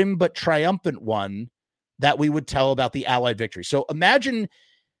grim but triumphant one that we would tell about the Allied victory. So imagine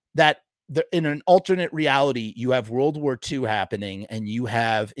that in an alternate reality, you have World War II happening, and you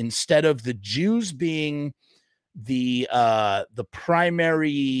have, instead of the Jews being the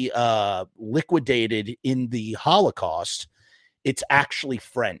primary liquidated in the Holocaust, it's actually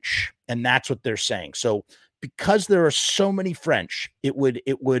French, and that's what they're saying. So because there are so many French, it would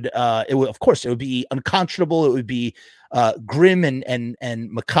of course, it would be unconscionable. It would be grim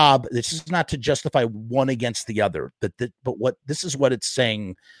and macabre. This is not to justify one against the other, but what this is what it's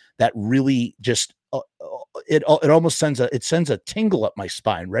saying that really just it almost sends a tingle up my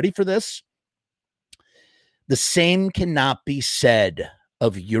spine. Ready for this? The same cannot be said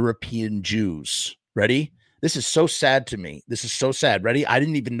of European Jews. Ready? This is so sad to me. This is so sad. Ready? I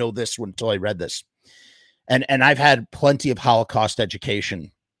didn't even know this one until I read this. And I've had plenty of Holocaust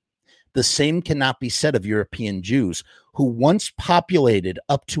education. The same cannot be said of European Jews, who once populated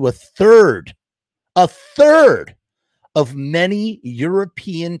up to a third of many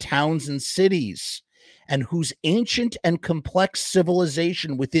European towns and cities, and whose ancient and complex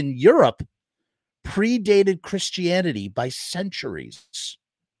civilization within Europe predated Christianity by centuries.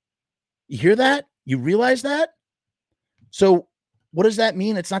 You hear that? You realize that? So what does that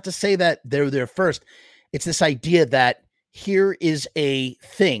mean? It's not to say that they're there first. It's this idea that here is a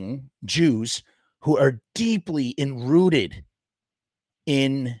thing, Jews, who are deeply enrooted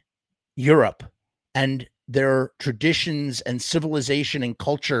in Europe, and their traditions and civilization and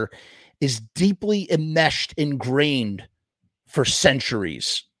culture is deeply enmeshed, ingrained for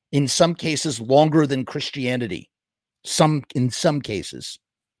centuries, in some cases longer than Christianity, in some cases.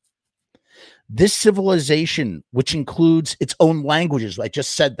 This civilization, which includes its own languages, I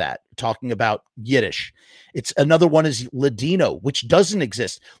just said that, talking about Yiddish. It's another one is Ladino, which doesn't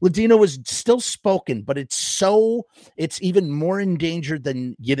exist. Ladino is still spoken, but it's even more endangered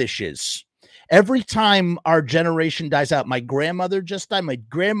than Yiddish is. Every time our generation dies out, my grandmother just died. My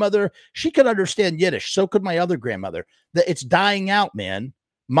grandmother, she could understand Yiddish. So could my other grandmother. It's dying out, man.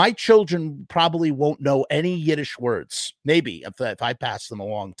 My children probably won't know any Yiddish words. Maybe if I pass them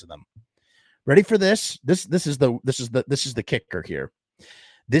along to them. Ready for this? This is the kicker here.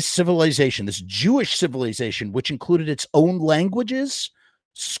 This civilization, this Jewish civilization, which included its own languages,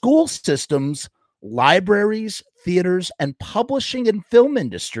 school systems, libraries, theaters, and publishing and film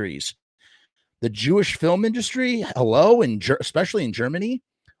industries. The Jewish film industry, especially in Germany,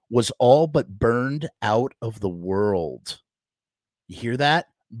 was all but burned out of the world. You hear that?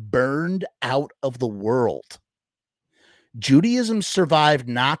 Burned out of the world. Judaism survived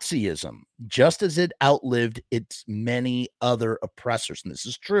Nazism just as it outlived its many other oppressors. And this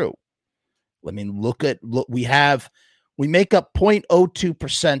is true. I mean, look, we make up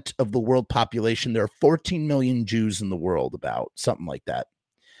 0.02% of the world population. There are 14 million Jews in the world, about something like that.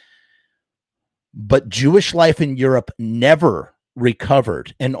 But Jewish life in Europe never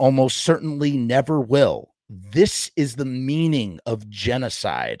recovered and almost certainly never will. This is the meaning of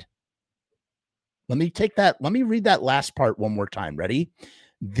genocide. Let me read that last part one more time. Ready?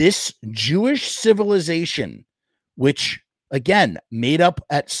 This Jewish civilization, which again made up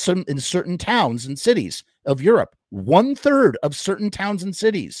in certain towns and cities of Europe, 1/3 of certain towns and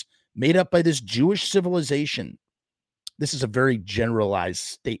cities made up by this Jewish civilization. This is a very generalized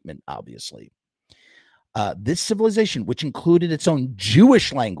statement, obviously. This civilization, which included its own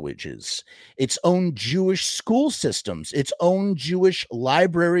Jewish languages, its own Jewish school systems, its own Jewish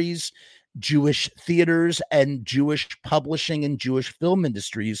libraries, Jewish theaters, and Jewish publishing and Jewish film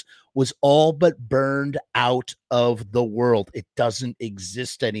industries, was all but burned out of the world. It doesn't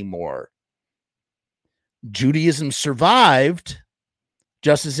exist anymore. Judaism survived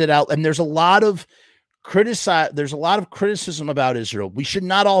just as and there's a lot of criticism about Israel. We should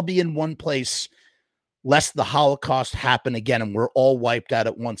not all be in one place lest the Holocaust happen again and we're all wiped out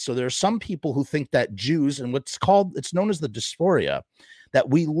at once. So there are some people who think that Jews, and it's known as the dysphoria, that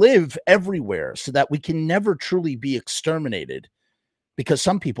we live everywhere so that we can never truly be exterminated, because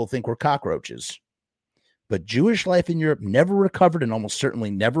some people think we're cockroaches. But Jewish life in Europe never recovered and almost certainly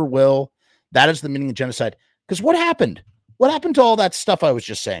never will. That is the meaning of genocide. Because what happened? What happened to all that stuff I was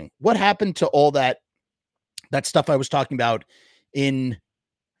just saying? What happened to all that stuff I was talking about in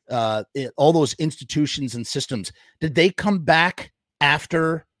all those institutions and systems? Did they come back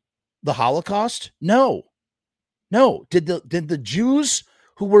after the Holocaust? No. Did the Jews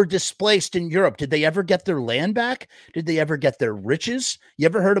who were displaced in Europe, did they ever get their land back? Did they ever get their riches? You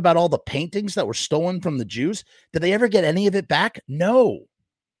ever heard about all the paintings that were stolen from the Jews? Did they ever get any of it back? No.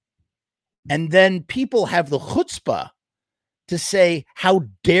 And then people have the chutzpah to say, how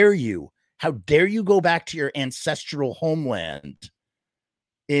dare you? How dare you go back to your ancestral homeland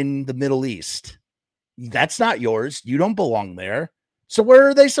in the Middle East? That's not yours. You don't belong there. So where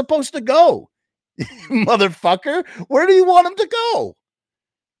are they supposed to go? Motherfucker, where do you want them to go?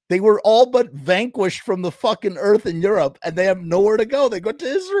 They were all but vanquished from the fucking earth in Europe, and they have nowhere to go. They go to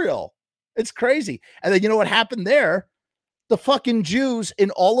Israel. It's crazy. And then you know what happened there? The fucking Jews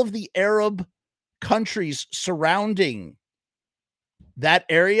in all of the Arab countries surrounding that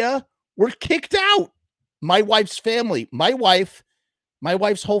area were kicked out. My wife's family, my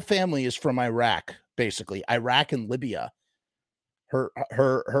wife's whole family is from Iraq, basically Iraq and Libya.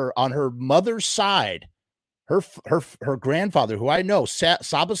 Her on her mother's side, her grandfather, who I know,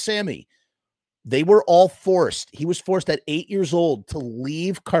 Saba Sami, they were all forced. He was forced at 8 years old to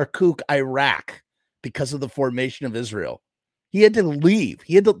leave Kirkuk, Iraq, because of the formation of Israel. He had to leave.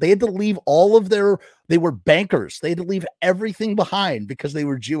 They had to leave all of they were bankers. They had to leave everything behind because they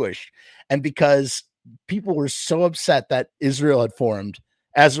were Jewish and because people were so upset that Israel had formed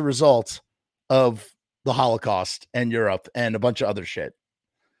as a result of the Holocaust and Europe and a bunch of other shit.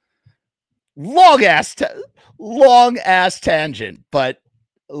 Long ass tangent, but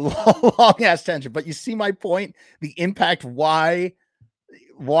But you see my point? The impact why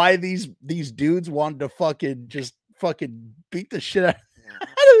these dudes wanted to fucking beat the shit out of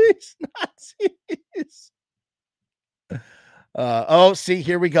these Nazis. See,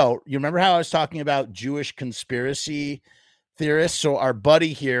 here we go. You remember how I was talking about Jewish conspiracy theorists? So our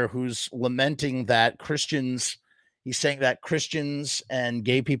buddy here, who's lamenting that he's saying that Christians and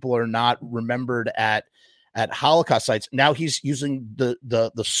gay people are not remembered at Holocaust sites. Now he's using the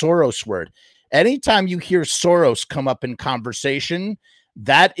Soros word. Anytime you hear Soros come up in conversation,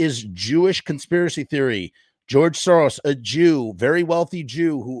 that is Jewish conspiracy theory. George Soros, a Jew, very wealthy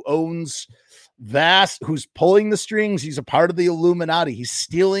Jew who owns who's pulling the strings. He's a part of the Illuminati. He's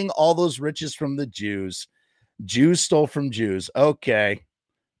stealing all those riches from the Jews. Jews stole from Jews. Okay.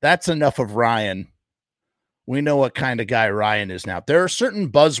 That's enough of Ryan. We know what kind of guy Ryan is now. There are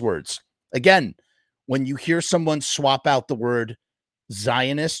certain buzzwords. Again, when you hear someone swap out the word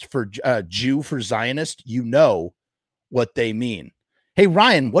Zionist for Jew for Zionist, you know what they mean. Hey,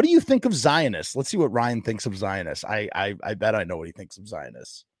 Ryan, what do you think of Zionists? Let's see what Ryan thinks of Zionists. I bet I know what he thinks of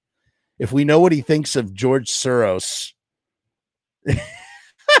Zionists. If we know what he thinks of George Soros.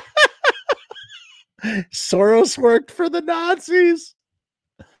 Soros worked for the Nazis.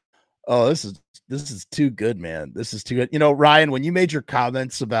 Oh, this is too good, man. This is too good. You know, Ryan, when you made your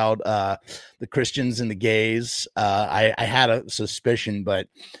comments about the Christians and the gays, I had a suspicion, but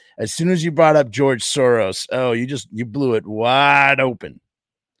as soon as you brought up George Soros, oh, you blew it wide open,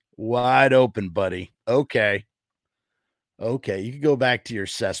 buddy. Okay, you can go back to your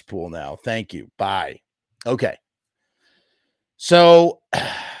cesspool now. Thank you. Bye. Okay. So,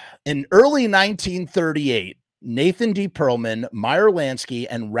 in early 1938. Nathan D. Perlman, Meyer Lansky,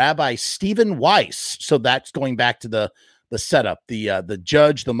 and Rabbi Stephen Weiss. So that's going back to the setup. The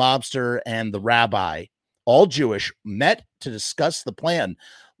judge, the mobster, and the rabbi, all Jewish, met to discuss the plan.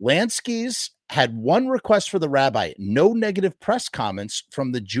 Lansky's had one request for the rabbi: no negative press comments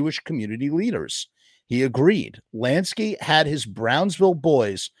from the Jewish community leaders. He agreed. Lansky had his Brownsville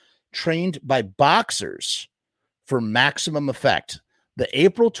boys trained by boxers for maximum effect. The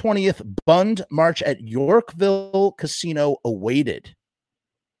April 20th Bund March at Yorkville Casino awaited.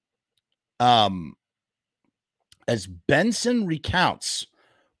 As Benson recounts,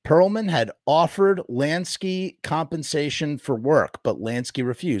 Perlman had offered Lansky compensation for work, but Lansky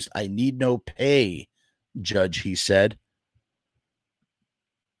refused. I need no pay, Judge, he said.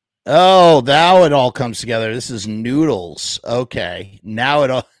 Oh, now it all comes together. This is noodles. Okay. Now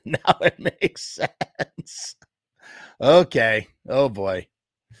it makes sense. Okay. Oh boy.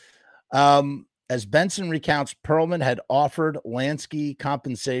 As Benson recounts, Perlman had offered Lansky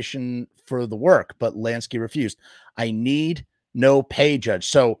compensation for the work, but Lansky refused. I need no pay, Judge.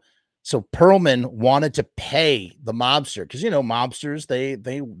 So Perlman wanted to pay the mobster because, you know, mobsters,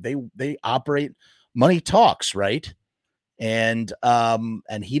 they operate, money talks, right? And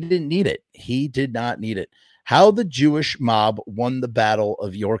he didn't need it. He did not need it. How the Jewish mob won the Battle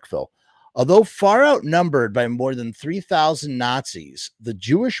of Yorkville. Although far outnumbered by more than 3,000 Nazis, the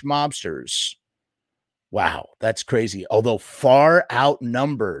Jewish mobsters, wow, that's crazy. Although far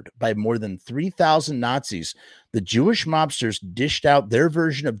outnumbered by more than 3,000 Nazis, the Jewish mobsters dished out their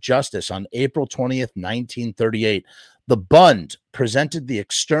version of justice on April 20th, 1938. The Bund presented the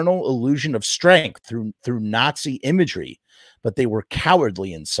external illusion of strength through Nazi imagery, but they were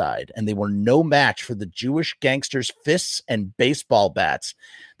cowardly inside, and they were no match for the Jewish gangsters' fists and baseball bats.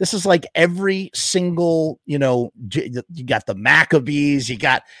 This is like every single, you know, you got the Maccabees,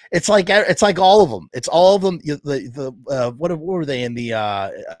 it's like all of them. It's all of them. What were they in the,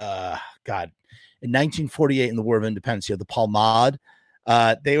 God, in 1948 in the War of Independence, you had the Palmade.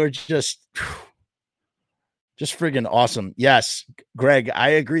 They were just friggin' awesome. Yes, Greg, I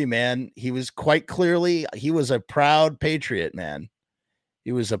agree, man. He was a proud patriot, man.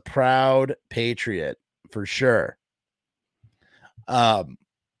 He was a proud patriot for sure.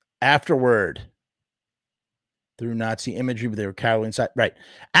 Afterward, through Nazi imagery, but they were cowardly inside. Right.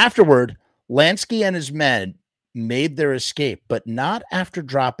 Afterward, Lansky and his men made their escape, but not after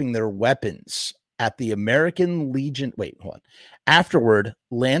dropping their weapons at the American Legion. Wait, hold on. Afterward,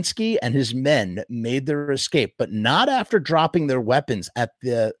 Lansky and his men made their escape, but not after dropping their weapons at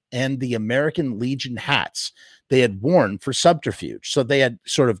the American Legion hats they had worn for subterfuge. So they had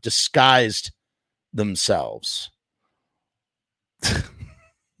sort of disguised themselves. I'm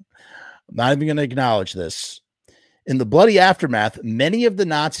not even going to acknowledge this. In the bloody aftermath, many of the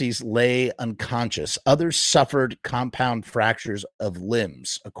Nazis lay unconscious. Others suffered compound fractures of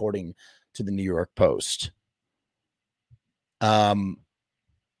limbs, according to the New York Post. Mobster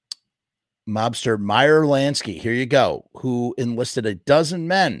Meyer Lansky, here you go, who enlisted a dozen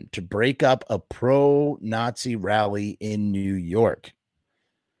men to break up a pro-Nazi rally in New York.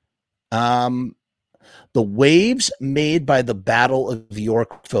 The waves made by the Battle of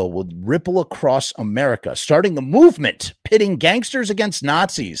Yorkville would ripple across America, starting a movement pitting gangsters against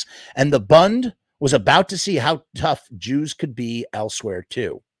Nazis, and the Bund was about to see how tough Jews could be elsewhere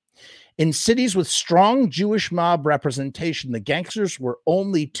too. In cities with strong Jewish mob representation, the gangsters were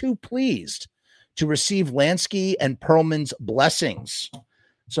only too pleased to receive Lansky and Perlman's blessings.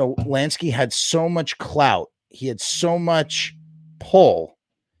 So Lansky had so much clout, he had so much pull.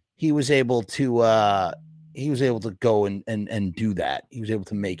 He was able to go and do that. He was able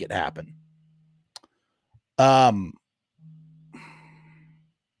to make it happen.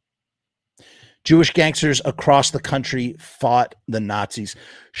 Jewish gangsters across the country fought the Nazis.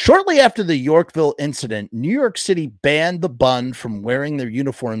 Shortly after the Yorkville incident, New York City banned the Bund from wearing their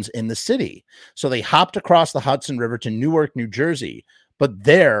uniforms in the city. So they hopped across the Hudson River to Newark, New Jersey. But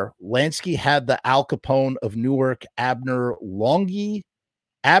there, Lansky had the Al Capone of Newark, Abner Longy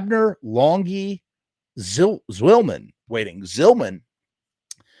Zillman,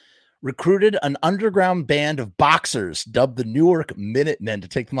 recruited an underground band of boxers dubbed the Newark Minutemen to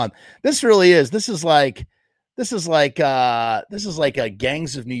take them on. This is like a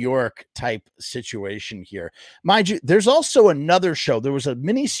Gangs of New York type situation here. Mind you, there's also another show. There was a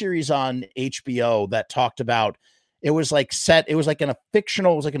miniseries on HBO that talked about, it was like an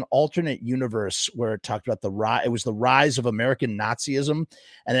alternate universe where it talked about the rise of American Nazism.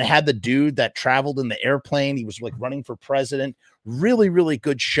 And it had the dude that traveled in the airplane. He was like running for president. Really, really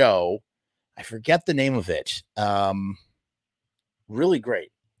good show. I forget the name of it. Really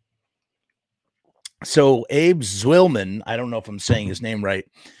great. So Abe Zwillman, I don't know if I'm saying his name right,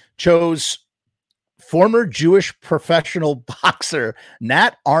 chose former Jewish professional boxer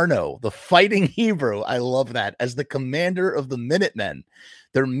Nat Arno, the fighting Hebrew, I love that, as the commander of the Minutemen.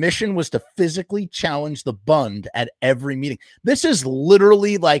 Their mission was to physically challenge the Bund at every meeting. This is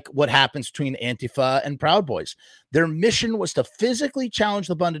literally like what happens between Antifa and Proud Boys. Their mission was to physically challenge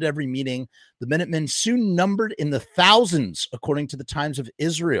the Bund at every meeting. The Minutemen soon numbered in the thousands, according to the Times of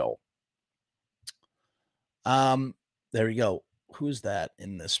Israel. There you go. Who is that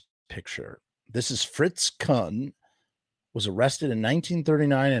in this picture? This is Fritz Kuhn, was arrested in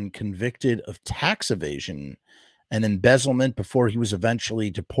 1939 and convicted of tax evasion and embezzlement before he was eventually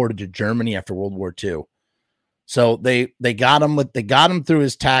deported to Germany after World War II. So they got him through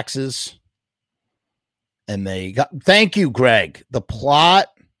his taxes, and thank you, Greg. The Plot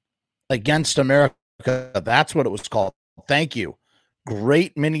Against America. That's what it was called. Thank you.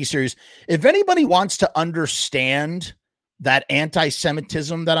 Great miniseries. If anybody wants to understand that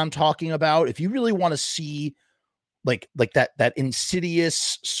anti-Semitism that I'm talking about, if you really want to see like that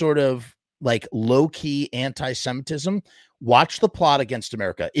insidious sort of like low-key anti-Semitism, watch The Plot Against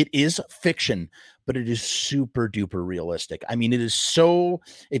America. It is fiction, but it is super duper realistic. I mean, it's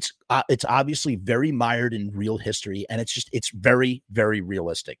obviously very mired in real history, and it's very, very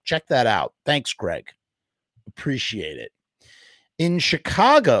realistic. Check that out. Thanks, Greg. Appreciate it. In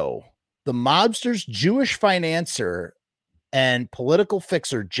Chicago, the mobster's Jewish financier and political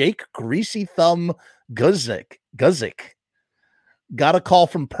fixer Jake Greasy Thumb Guzik got a call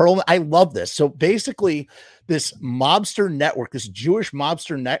from Perlman. I love this. So basically, this mobster network, this Jewish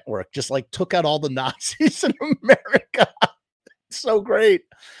mobster network, just like took out all the Nazis in America. So great.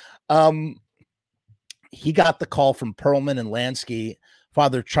 He got the call from Perlman and Lansky.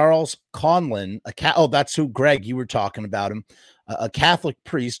 Father Charles Conlin, that's who, Greg, you were talking about him. A Catholic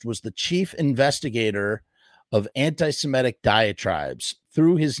priest, was the chief investigator of anti-Semitic diatribes.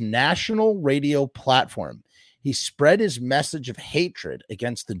 Through his national radio platform, he spread his message of hatred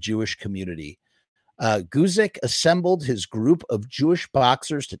against the Jewish community. Guzik assembled his group of Jewish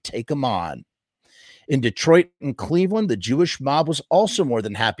boxers to take him on. In Detroit and Cleveland, the Jewish mob was also more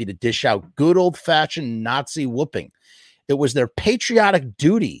than happy to dish out good old-fashioned Nazi whooping. It was their patriotic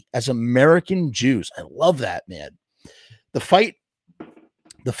duty as American Jews. I love that, man. The fight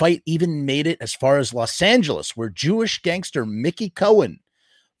even made it as far as Los Angeles, where Jewish gangster Mickey Cohen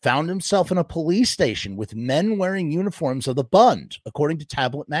found himself in a police station with men wearing uniforms of the Bund, according to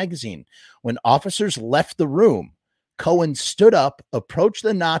Tablet magazine. When officers left the room, Cohen stood up, approached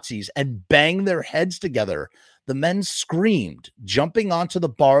the Nazis, and banged their heads together. The men screamed, jumping onto the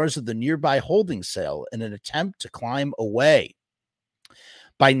bars of the nearby holding cell in an attempt to climb away.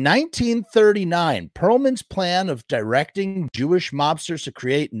 By 1939, Perlman's plan of directing Jewish mobsters to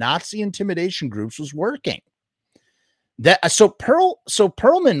create Nazi intimidation groups was working. So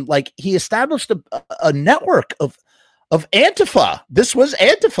Perlman, like, he established a network of Antifa. This was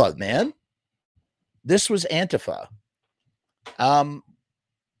Antifa, man. This was Antifa.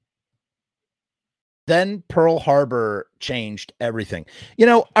 Then Pearl Harbor changed everything.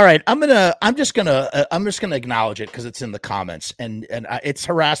 All right, I'm just gonna acknowledge it because it's in the comments, and it's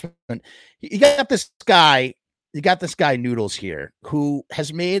harassment. You got this guy Noodles here, who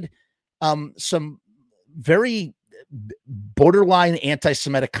has made some very borderline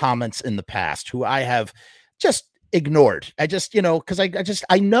anti-Semitic comments in the past, who I have just ignored. I just, because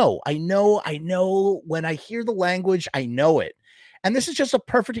I know when I hear the language, I know it. And this is just a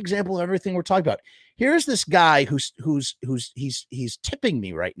perfect example of everything we're talking about. Here's this guy who's tipping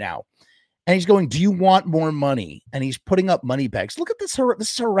me right now, and he's going, "Do you want more money?" And he's putting up money bags. Look at this.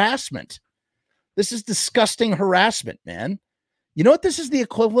 This is harassment. This is disgusting harassment, man. You know what this is the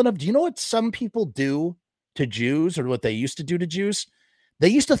equivalent of? Do you know what some people do to Jews, or what they used to do to Jews? They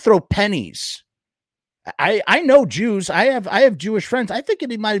used to throw pennies. I know Jews. I have Jewish friends. I think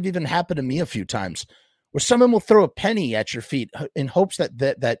it might have even happened to me a few times, where someone will throw a penny at your feet in hopes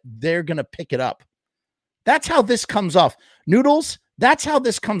that they're going to pick it up. That's how this comes off. Noodles, that's how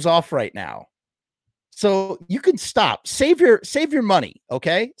this comes off right now. So you can stop. Save your money,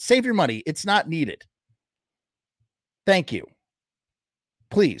 okay? Save your money. It's not needed. Thank you.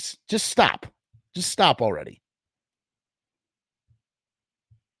 Please, just stop. Just stop already.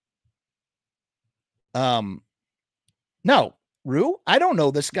 No, Rue, I don't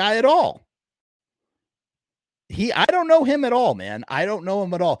know this guy at all. I don't know him at all, man. I don't know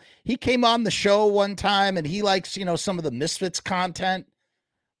him at all. He came on the show one time, and he likes, some of the Misfits content,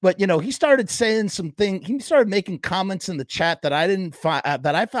 but he started saying something. He started making comments in the chat that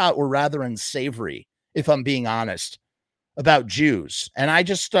I thought were rather unsavory, if I'm being honest, about Jews. And I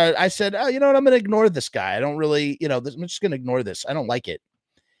said, oh, you know what? I'm going to ignore this guy. I don't really, I'm just going to ignore this. I don't like it.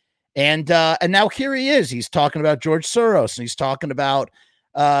 And now here he is. He's talking about George Soros, and he's talking about,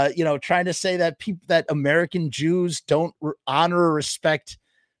 trying to say that that American Jews don't honor or respect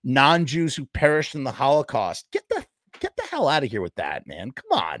non-Jews who perished in the Holocaust. Get the hell out of here with that, man.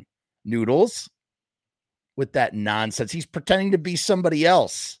 Come on, Noodles, with that nonsense. He's pretending to be somebody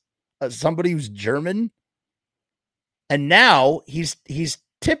else, somebody who's German. And now he's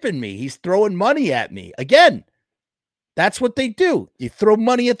tipping me. He's throwing money at me again. That's what they do. You throw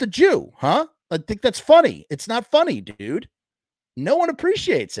money at the Jew, huh? I think that's funny. It's not funny, dude. No one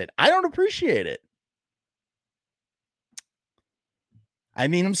appreciates it. I don't appreciate it. I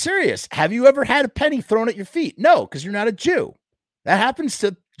mean, I'm serious. Have you ever had a penny thrown at your feet? No, because you're not a Jew. That happens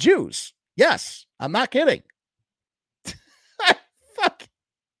to Jews. Yes, I'm not kidding. Fuck.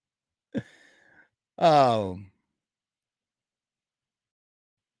 Oh.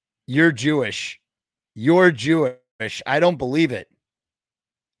 You're Jewish. You're Jewish. I don't believe it.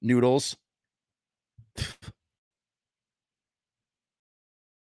 Noodles.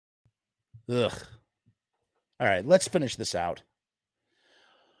 Ugh. All right, let's finish this out.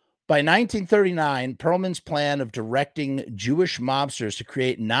 By 1939, Perlman's plan of directing Jewish mobsters to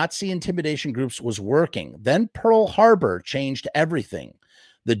create Nazi intimidation groups was working. Then Pearl Harbor changed everything.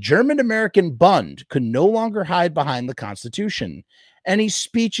 The German-American Bund could no longer hide behind the Constitution. Any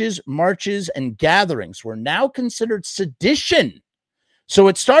speeches, marches, and gatherings were now considered sedition. So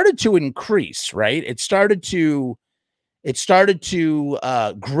it started to increase, right? It started to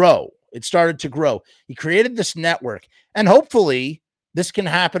grow. It started to grow. He created this network, and hopefully this can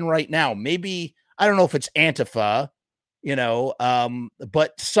happen right now. Maybe, I don't know if it's Antifa,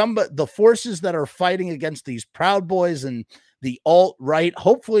 but the forces that are fighting against these Proud Boys and the alt-right,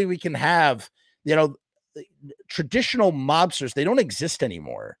 hopefully we can have, traditional mobsters. They don't exist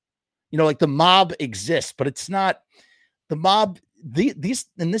anymore. Like the mob exists, but it's not the mob. These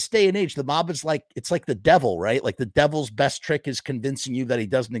in this day and age, the mob is it's like the devil, right? Like the devil's best trick is convincing you that he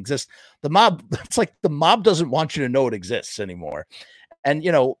doesn't exist. The mob, it's like the mob doesn't want you to know it exists anymore. And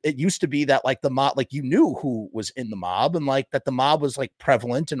it used to be that the mob, you knew who was in the mob, and that the mob was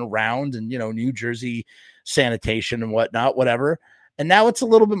prevalent and around, and New Jersey sanitation and whatnot, whatever. And now it's a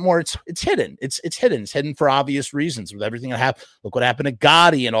little bit more, it's hidden. It's hidden. It's hidden for obvious reasons with everything that happened. Look what happened to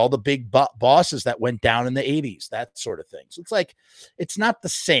Gotti and all the big bosses that went down in the 80s, that sort of thing. So it's not the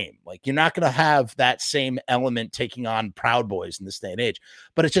same. You're not going to have that same element taking on Proud Boys in this day and age.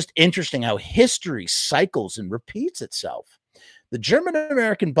 But it's just interesting how history cycles and repeats itself. The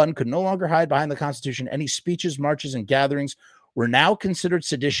German-American Bund could no longer hide behind the Constitution. Any speeches, marches, and gatherings were now considered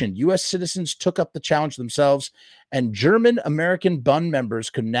sedition. U.S. citizens took up the challenge themselves, and German-American Bund members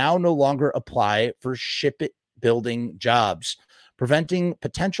could now no longer apply for shipbuilding jobs, preventing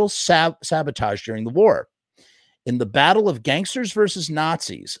potential sabotage during the war. In the battle of gangsters versus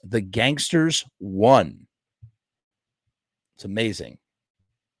Nazis, the gangsters won. It's amazing.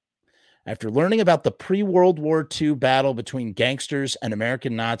 After learning about the pre-World War II battle between gangsters and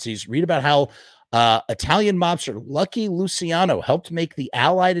American Nazis, read about how Italian mobster Lucky Luciano helped make the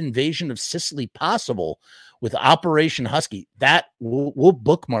Allied invasion of Sicily possible with Operation Husky. That we'll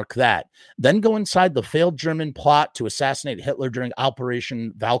bookmark that. Then go inside the failed German plot to assassinate Hitler during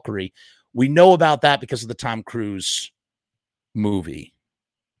Operation Valkyrie. We know about that because of the Tom Cruise movie.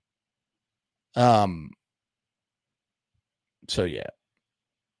 So yeah.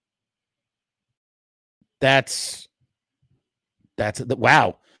 That's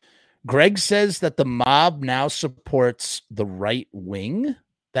wow. Greg says that the mob now supports the right wing.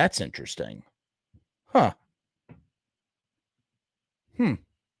 That's interesting. Huh. I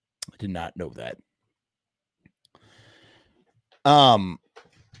did not know that.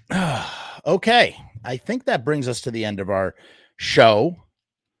 Okay. I think that brings us to the end of our show.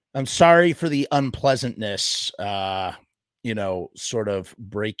 I'm sorry for the unpleasantness, sort of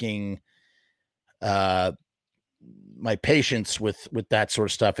breaking my patience with that sort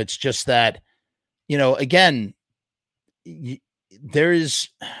of stuff. It's just that, again, there is,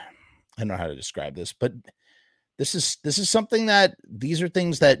 I don't know how to describe this, but this is something that these are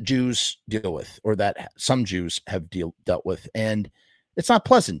things that Jews deal with, or that some Jews have dealt with. And it's not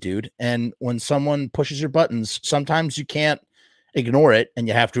pleasant, dude. And when someone pushes your buttons, sometimes you can't ignore it and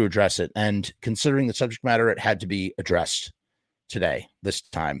you have to address it. And considering the subject matter, it had to be addressed today, this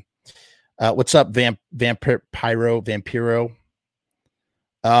time. What's up, Vampiro?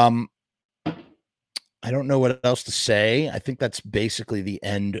 I don't know what else to say. I think that's basically the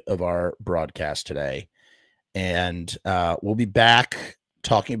end of our broadcast today. And we'll be back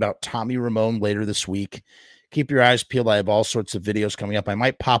talking about Tommy Ramone later this week. Keep your eyes peeled. I have all sorts of videos coming up. I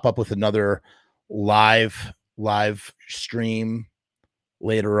might pop up with another live stream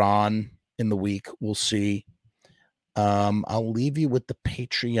later on in the week. We'll see. I'll leave you with the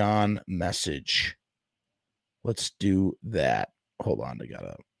Patreon message. Let's do that. Hold on. I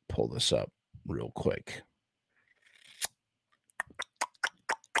gotta pull this up real quick.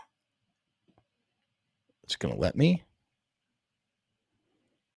 It's going to let me.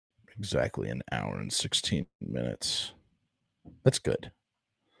 Exactly an hour and 16 minutes. That's good.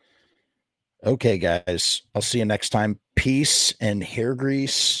 Okay, guys. I'll see you next time. Peace and hair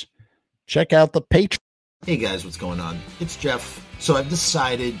grease. Check out the Patreon. Hey guys, what's going on? It's Jeff. So I've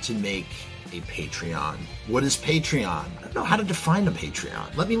decided to make a Patreon. What is Patreon? I don't know how to define a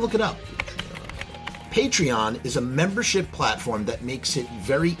Patreon. Let me look it up. Patreon is a membership platform that makes it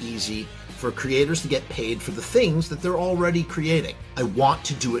very easy for creators to get paid for the things that they're already creating. I want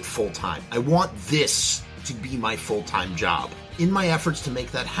to do it full time. I want this to be my full-time job. In my efforts to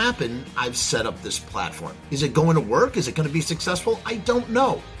make that happen, I've set up this platform. Is it going to work? Is it going to be successful? I don't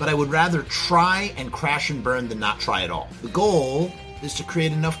know, but I would rather try and crash and burn than not try at all. The goal is to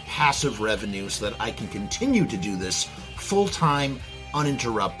create enough passive revenue so that I can continue to do this full-time,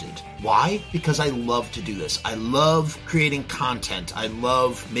 uninterrupted. Why? Because I love to do this. I love creating content. I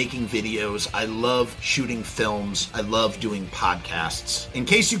love making videos. I love shooting films. I love doing podcasts. In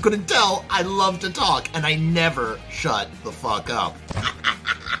case you couldn't tell, I love to talk and I never shut the fuck up.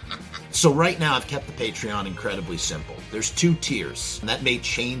 So right now I've kept the Patreon incredibly simple. There's 2 tiers, and that may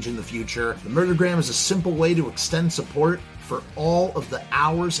change in the future. The Murdergram is a simple way to extend support for all of the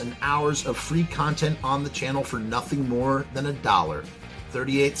hours and hours of free content on the channel for nothing more than $1.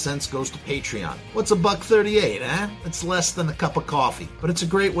 38 cents goes to Patreon. What's $1.38, eh? It's less than a cup of coffee, but it's a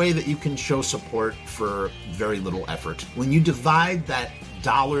great way that you can show support for very little effort. When you divide that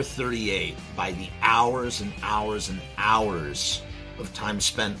 $1.38 by the hours and hours and hours of time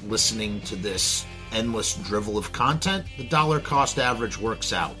spent listening to this endless drivel of content, the dollar cost average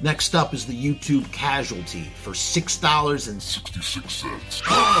works out. Next up is the YouTube casualty for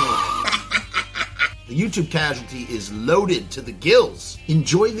 $6.66. The YouTube casualty is loaded to the gills.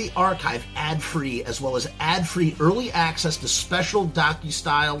 Enjoy the archive ad-free, as well as ad-free early access to special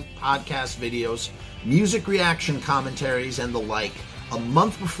docu-style podcast videos, music reaction commentaries, and the like, a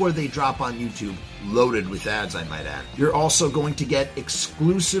month before they drop on YouTube, loaded with ads, I might add. You're also going to get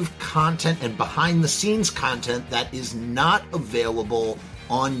exclusive content and behind-the-scenes content that is not available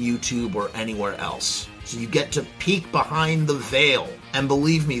on YouTube or anywhere else. So you get to peek behind the veil. And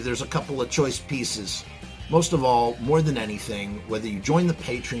believe me, there's a couple of choice pieces. Most of all, more than anything, whether you join the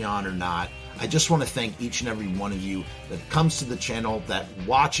Patreon or not, I just want to thank each and every one of you that comes to the channel, that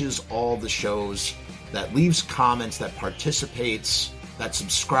watches all the shows, that leaves comments, that participates, that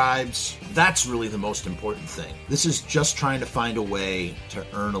subscribes. That's really the most important thing. This is just trying to find a way to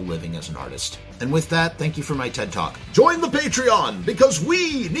earn a living as an artist. And with that, thank you for my TED Talk. Join the Patreon because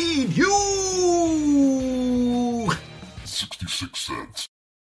we need you! 66 cents.